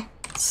greedy.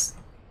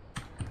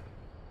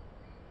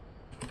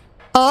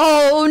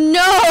 Oh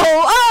no!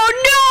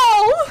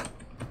 Oh no!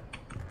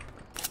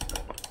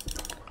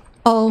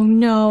 Oh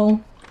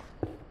no.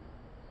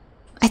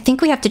 I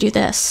think we have to do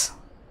this.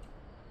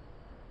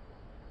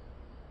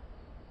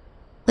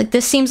 Like,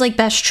 this seems like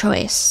best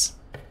choice.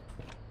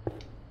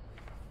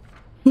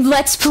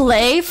 Let's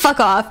play? Fuck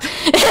off.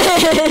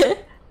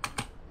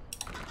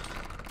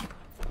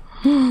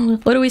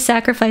 What are we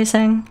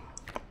sacrificing?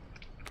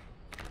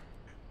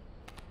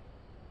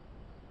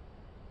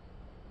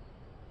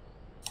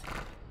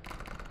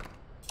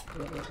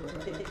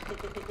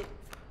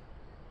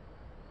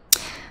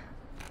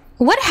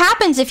 What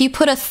happens if you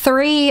put a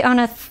 3 on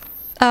a...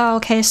 oh,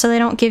 okay, so they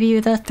don't give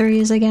you the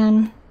 3s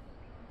again.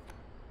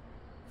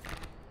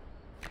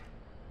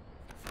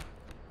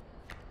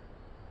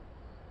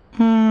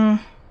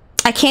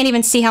 I can't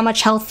even see how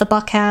much health the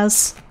buck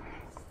has.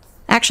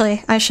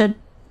 Actually, I should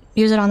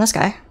use it on this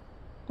guy.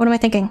 What am I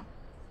thinking?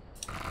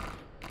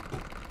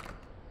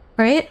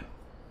 Right?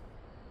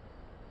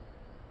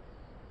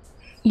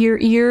 You're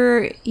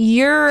a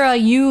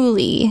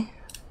Yuli.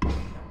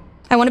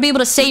 I want to be able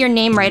to say your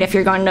name right if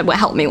you're going to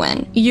help me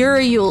win. You're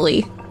a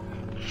Yuli.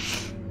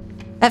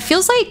 That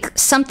feels like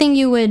something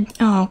you would...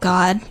 oh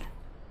god.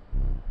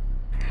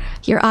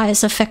 Your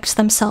eyes have fixed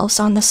themselves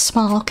on this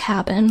small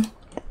cabin.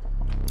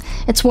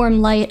 Its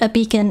warm light, a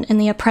beacon in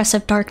the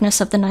oppressive darkness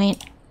of the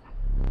night.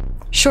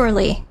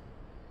 Surely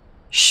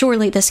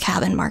this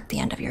cabin marked the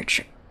end of your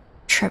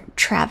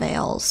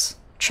travails.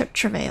 Trip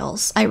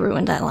travails. I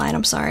ruined that line,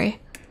 I'm sorry.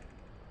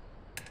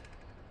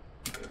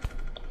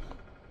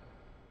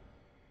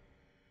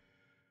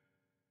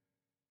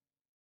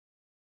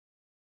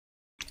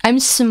 I'm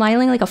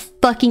smiling like a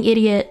fucking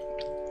idiot.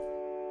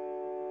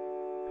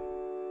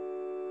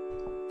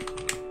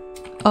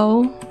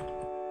 Oh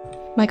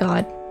my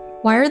god.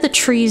 Why are the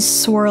trees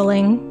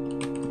swirling?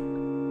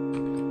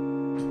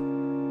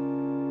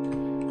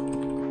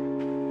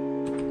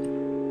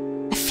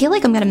 I feel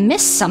like I'm gonna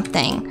miss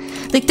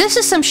something. Like, this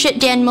is some shit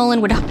Dan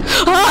Mullen would...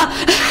 ah!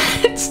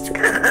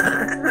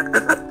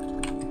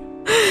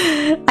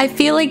 I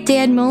feel like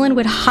Dan Mullen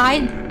would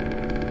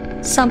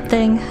hide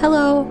something.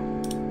 Hello.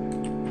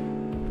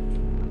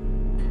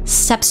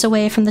 Steps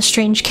away from the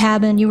strange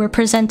cabin, you were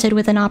presented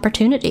with an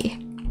opportunity.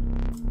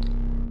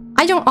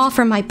 I don't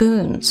offer my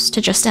boons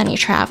to just any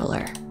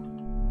traveler.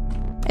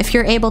 If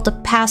you're able to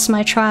pass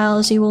my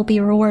trials, you will be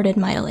rewarded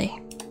mightily.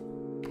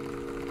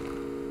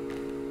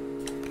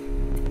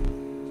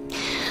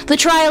 The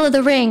trial of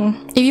the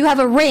ring. If you have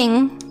a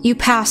ring, you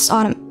pass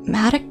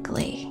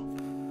automatically.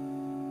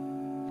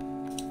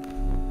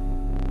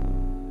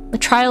 The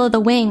trial of the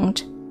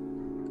winged.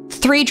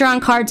 3 drawn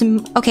cards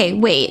and... okay,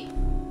 wait.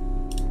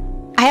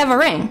 I have a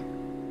ring.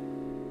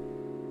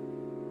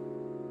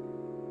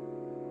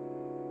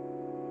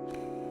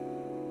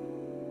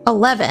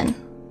 $11.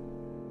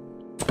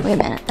 Wait a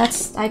minute,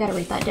 that's... I gotta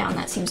write that down,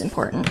 that seems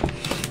important.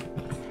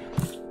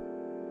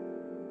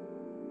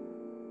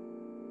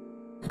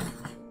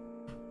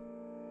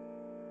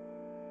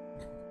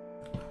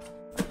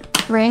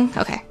 Ring?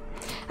 Okay.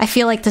 I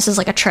feel like this is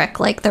like a trick,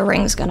 like the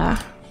ring's gonna...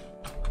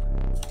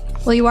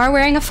 well, you are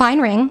wearing a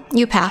fine ring.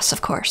 You pass,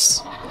 of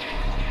course.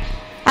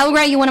 I will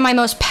grant you one of my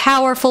most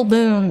powerful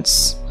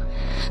boons.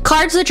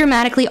 Cards that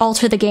dramatically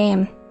alter the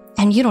game,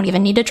 and you don't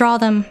even need to draw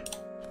them.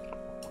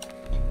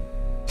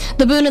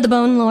 The boon of the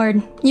Bone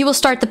Lord. You will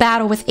start the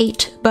battle with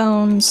 8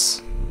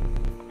 bones.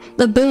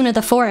 The boon of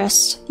the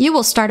forest. You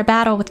will start a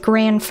battle with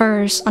grand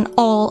firs on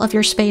all of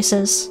your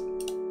spaces.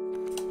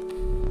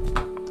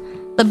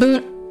 The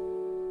boon...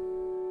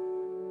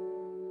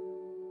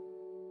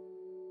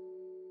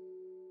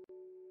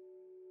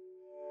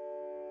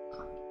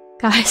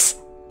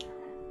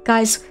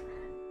 Guys.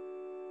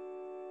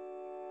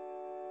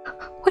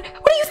 What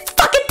do you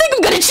fucking think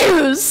I'm gonna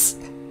choose?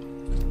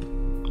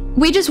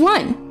 We just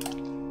won.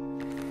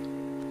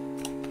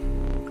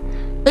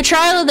 The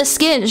trial of the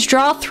skins.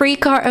 Draw 3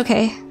 cards.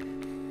 Okay.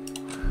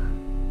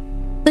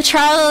 The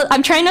trial...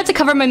 I'm trying not to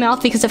cover my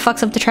mouth because it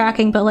fucks up the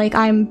tracking, but like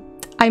I'm...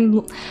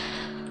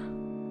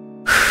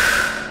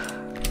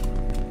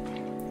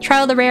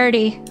 Trial of the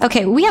rarity.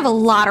 Okay, we have a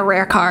lot of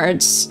rare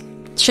cards.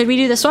 Should we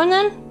do this one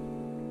then?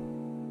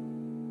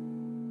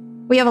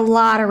 We have a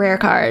lot of rare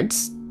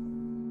cards.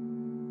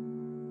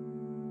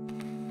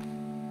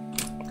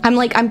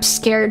 I'm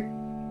scared.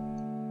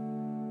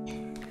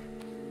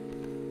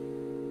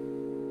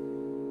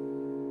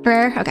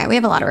 Rare? Okay, we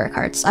have a lot of rare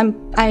cards.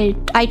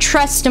 I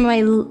trust in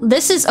my...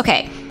 this is...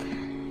 okay.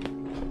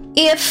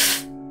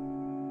 If...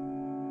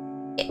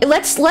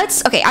 Let's...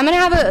 okay, I'm gonna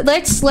have a...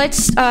 Let's...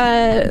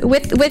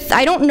 with...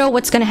 I don't know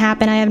what's gonna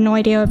happen. I have no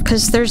idea,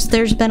 because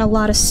there's been a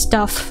lot of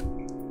stuff.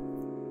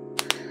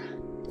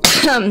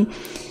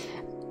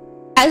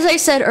 As I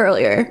said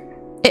earlier,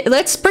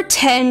 let's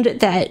pretend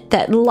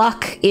that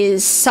luck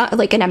is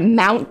like an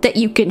amount that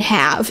you can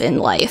have in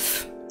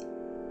life,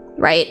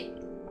 right?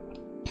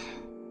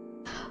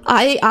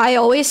 I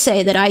always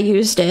say that I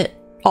used it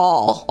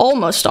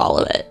almost all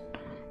of it,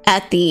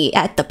 at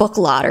the book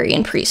lottery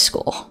in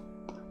preschool,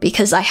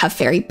 because I have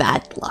very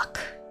bad luck.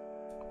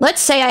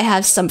 Let's say I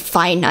have some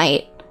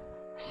finite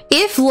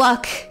if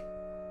luck...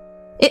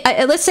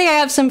 let's say I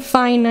have some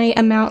finite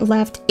amount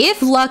left.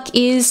 If luck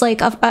is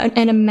like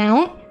an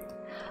amount,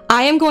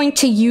 I am going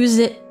to use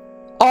it,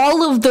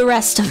 all of the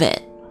rest of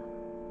it,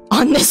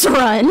 on this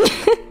run.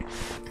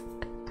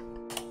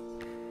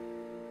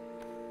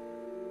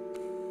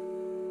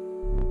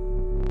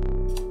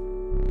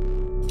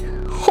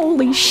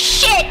 Holy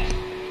shit!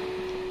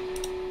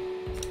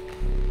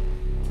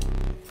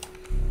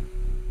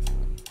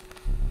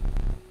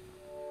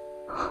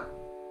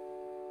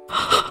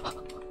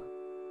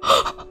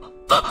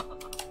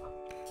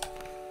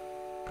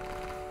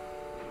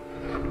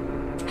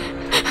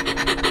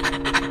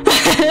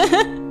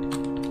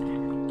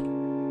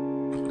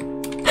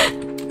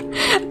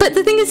 But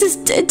the thing is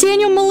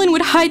Daniel Mullen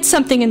would hide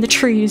something in the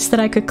trees that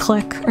I could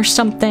click or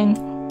something.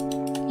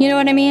 You know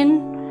what I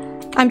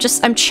mean? I'm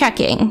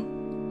checking.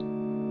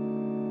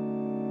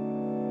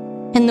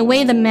 And the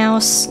way the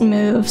mouse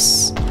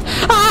moves.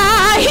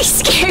 Ah, he's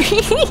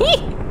scary!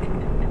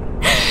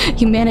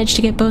 You managed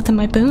to get both of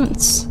my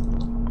boons.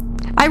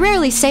 I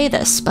rarely say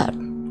this, but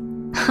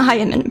I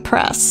am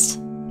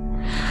impressed.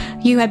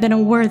 You have been a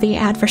worthy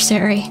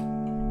adversary.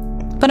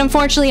 But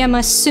unfortunately, I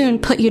must soon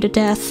put you to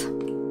death.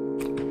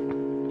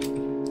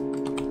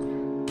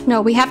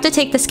 No, we have to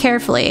take this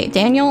carefully.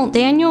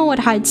 Daniel would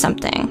hide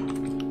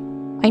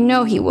something. I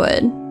know he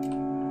would.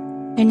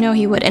 I know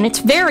he would. And it's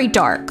very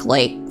dark.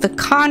 Like, the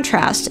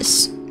contrast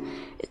is...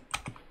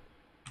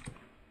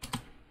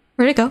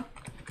 Where'd it go?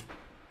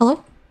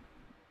 Hello?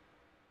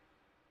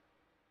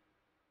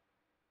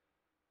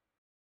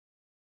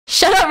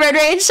 Shut up, Red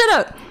Rage! Shut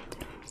up!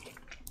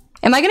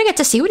 Am I gonna get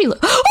to see what he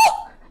looks...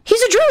 Oh!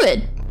 He's a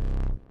druid!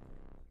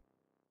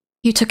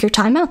 You took your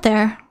time out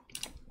there.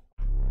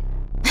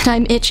 And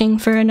I'm itching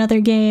for another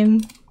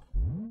game.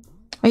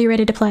 Are you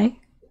ready to play?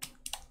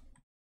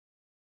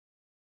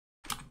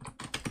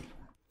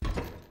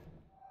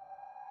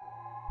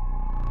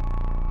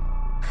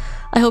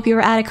 I hope you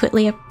are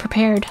adequately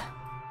prepared.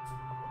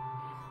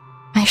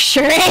 I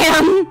sure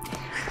am!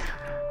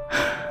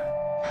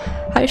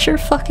 I sure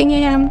fucking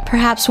am.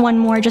 Perhaps one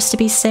more just to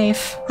be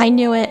safe. I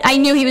knew it. I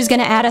knew he was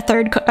gonna add a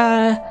third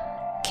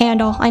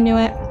candle. I knew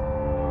it.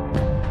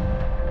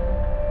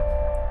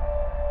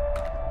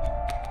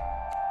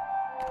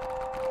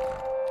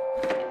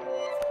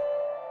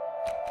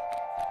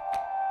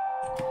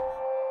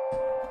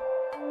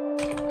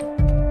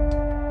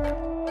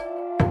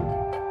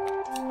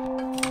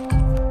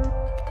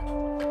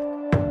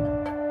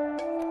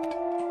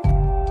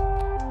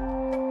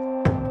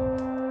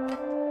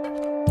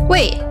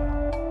 Wait.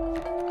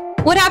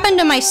 What happened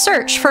to my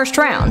search first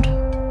round?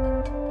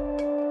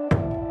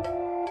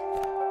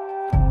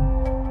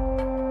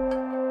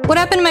 What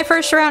happened to my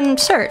first round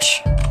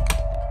search?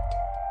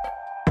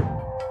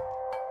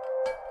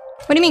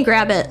 What do you mean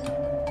grab it?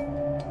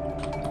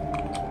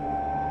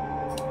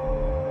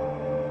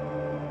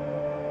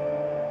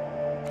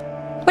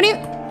 What do you...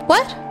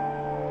 What?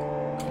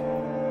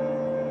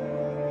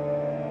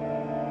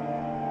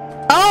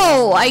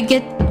 Oh, I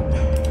get...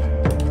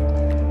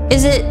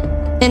 Is it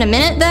in a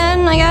minute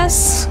then, I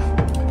guess?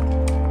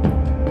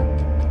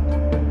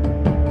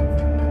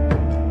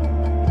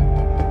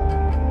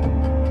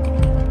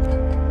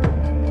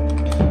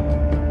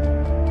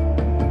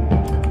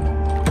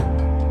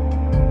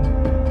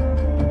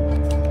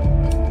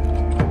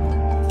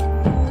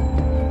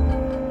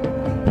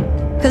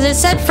 Because it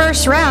said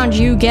first round,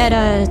 you get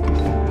a...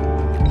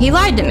 He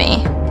lied to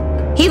me.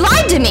 He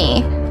lied to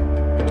me!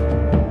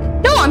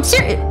 No, I'm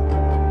serious.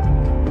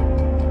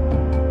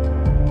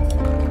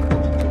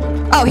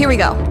 Oh, here we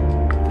go.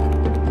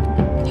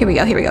 Here we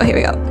go, here we go, here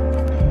we go.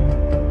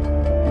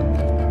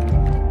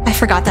 I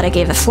forgot that I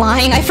gave it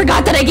flying. I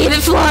forgot that I gave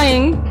it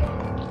flying!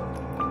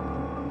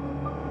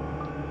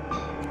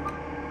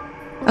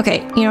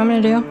 Okay, you know what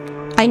I'm gonna do?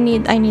 I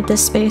need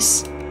this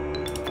space.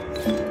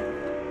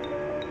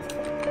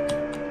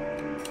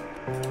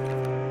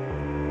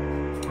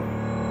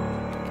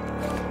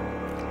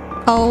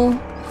 Oh,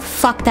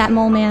 fuck that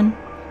mole man.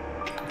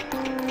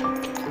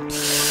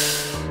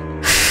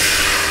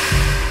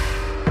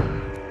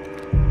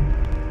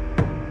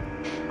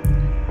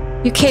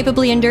 You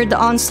capably endured the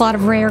onslaught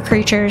of rare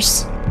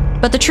creatures,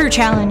 but the true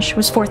challenge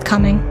was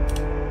forthcoming.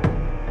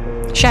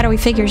 Shadowy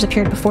figures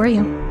appeared before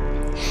you.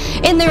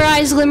 In their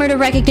eyes glimmered a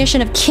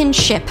recognition of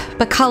kinship,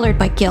 but colored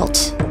by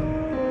guilt.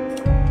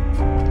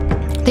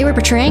 They were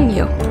betraying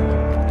you.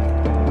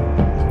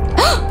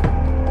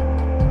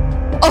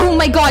 Oh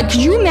my god,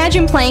 could you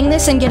imagine playing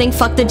this and getting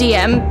fucked the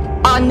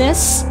DM on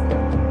this?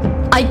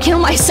 I'd kill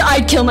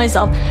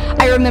myself.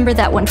 I remember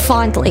that one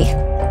fondly.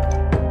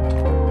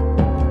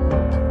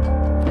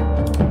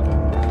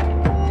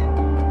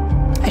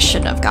 I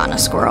shouldn't have gotten a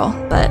squirrel,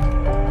 but...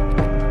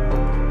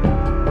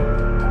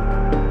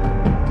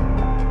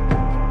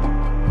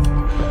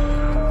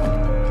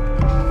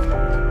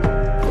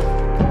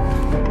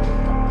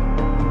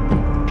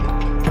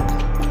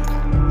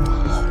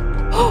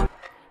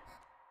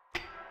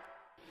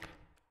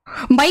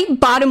 My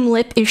bottom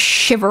lip is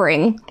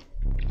shivering.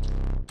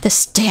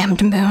 This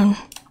damned moon.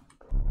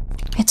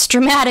 It's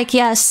dramatic,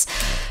 yes,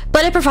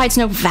 But it provides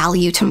no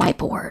value to my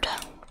board.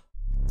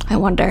 I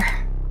wonder.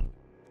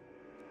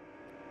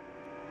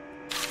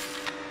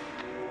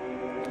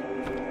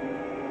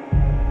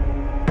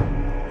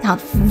 Now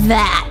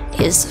that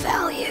is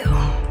value.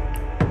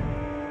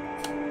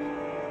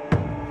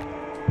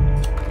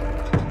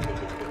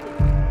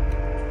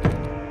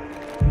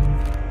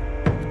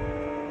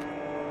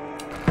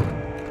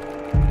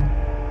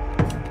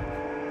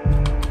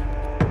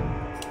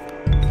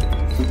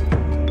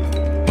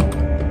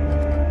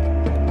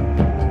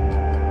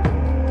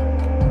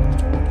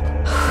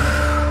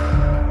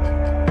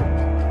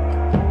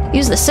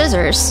 Use the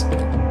scissors.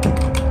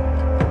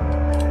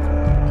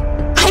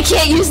 I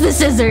can't use the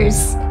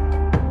scissors.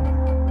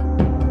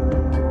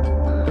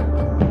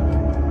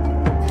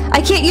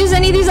 I can't use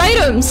any of these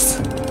items.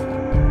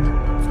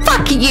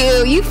 Fuck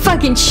you, you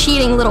fucking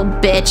cheating little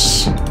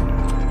bitch.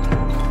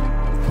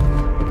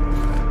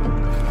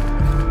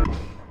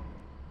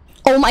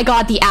 Oh my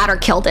god, the adder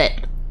killed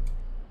it.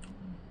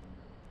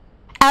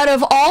 Out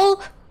of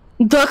all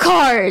the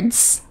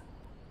cards,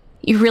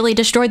 you really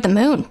destroyed the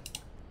moon.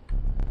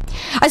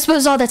 I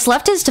suppose all that's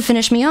left is to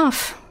finish me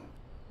off.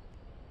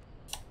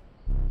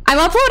 I'm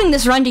uploading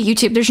this run to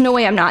YouTube. There's no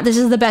way I'm not. This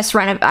is the best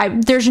run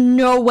of... there's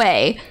no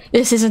way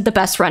this isn't the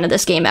best run of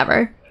this game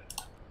ever.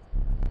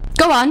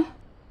 Go on.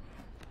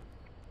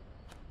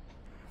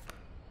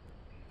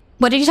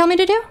 What did you tell me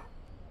to do?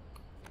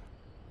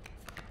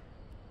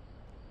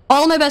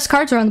 All of my best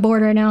cards are on the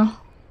board right now.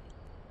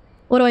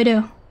 What do I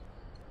do?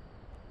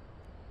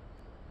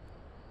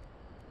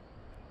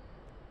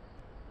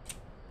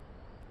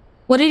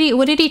 What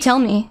did he tell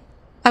me?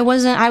 I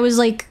was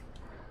like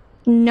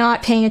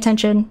not paying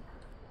attention.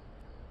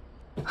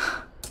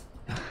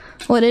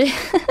 What did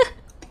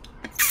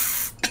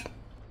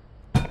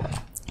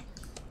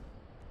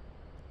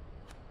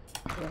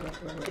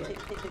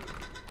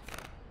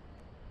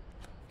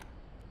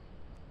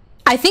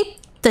I think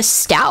the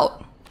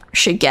stout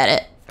should get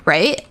it,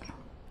 right?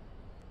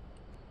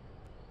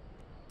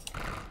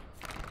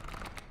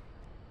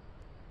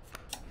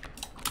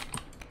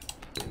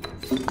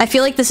 I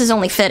feel like this is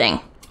only fitting.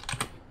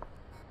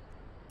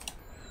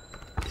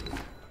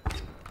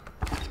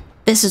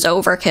 This is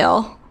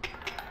overkill.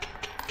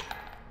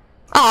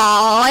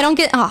 Oh, I don't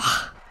get...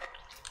 Oh.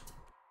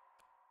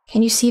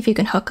 Can you see if you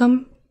can hook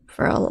him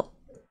for a...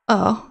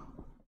 Oh.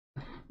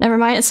 Never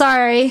mind,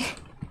 sorry.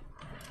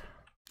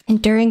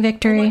 Enduring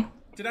victory. Oh,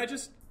 did I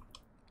just...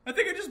 I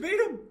think I just beat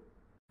him.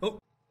 Oh.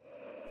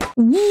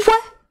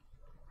 What?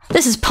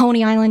 This is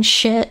Pony Island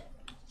shit.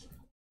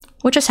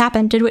 What just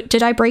happened?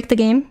 Did I break the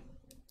game?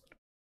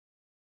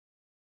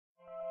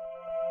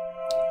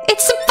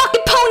 It's some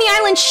fucking Pony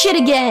Island shit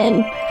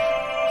again!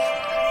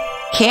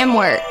 Cam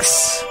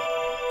works.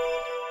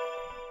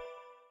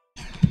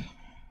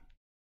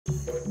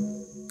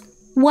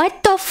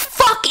 What the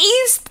fuck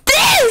is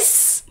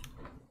this?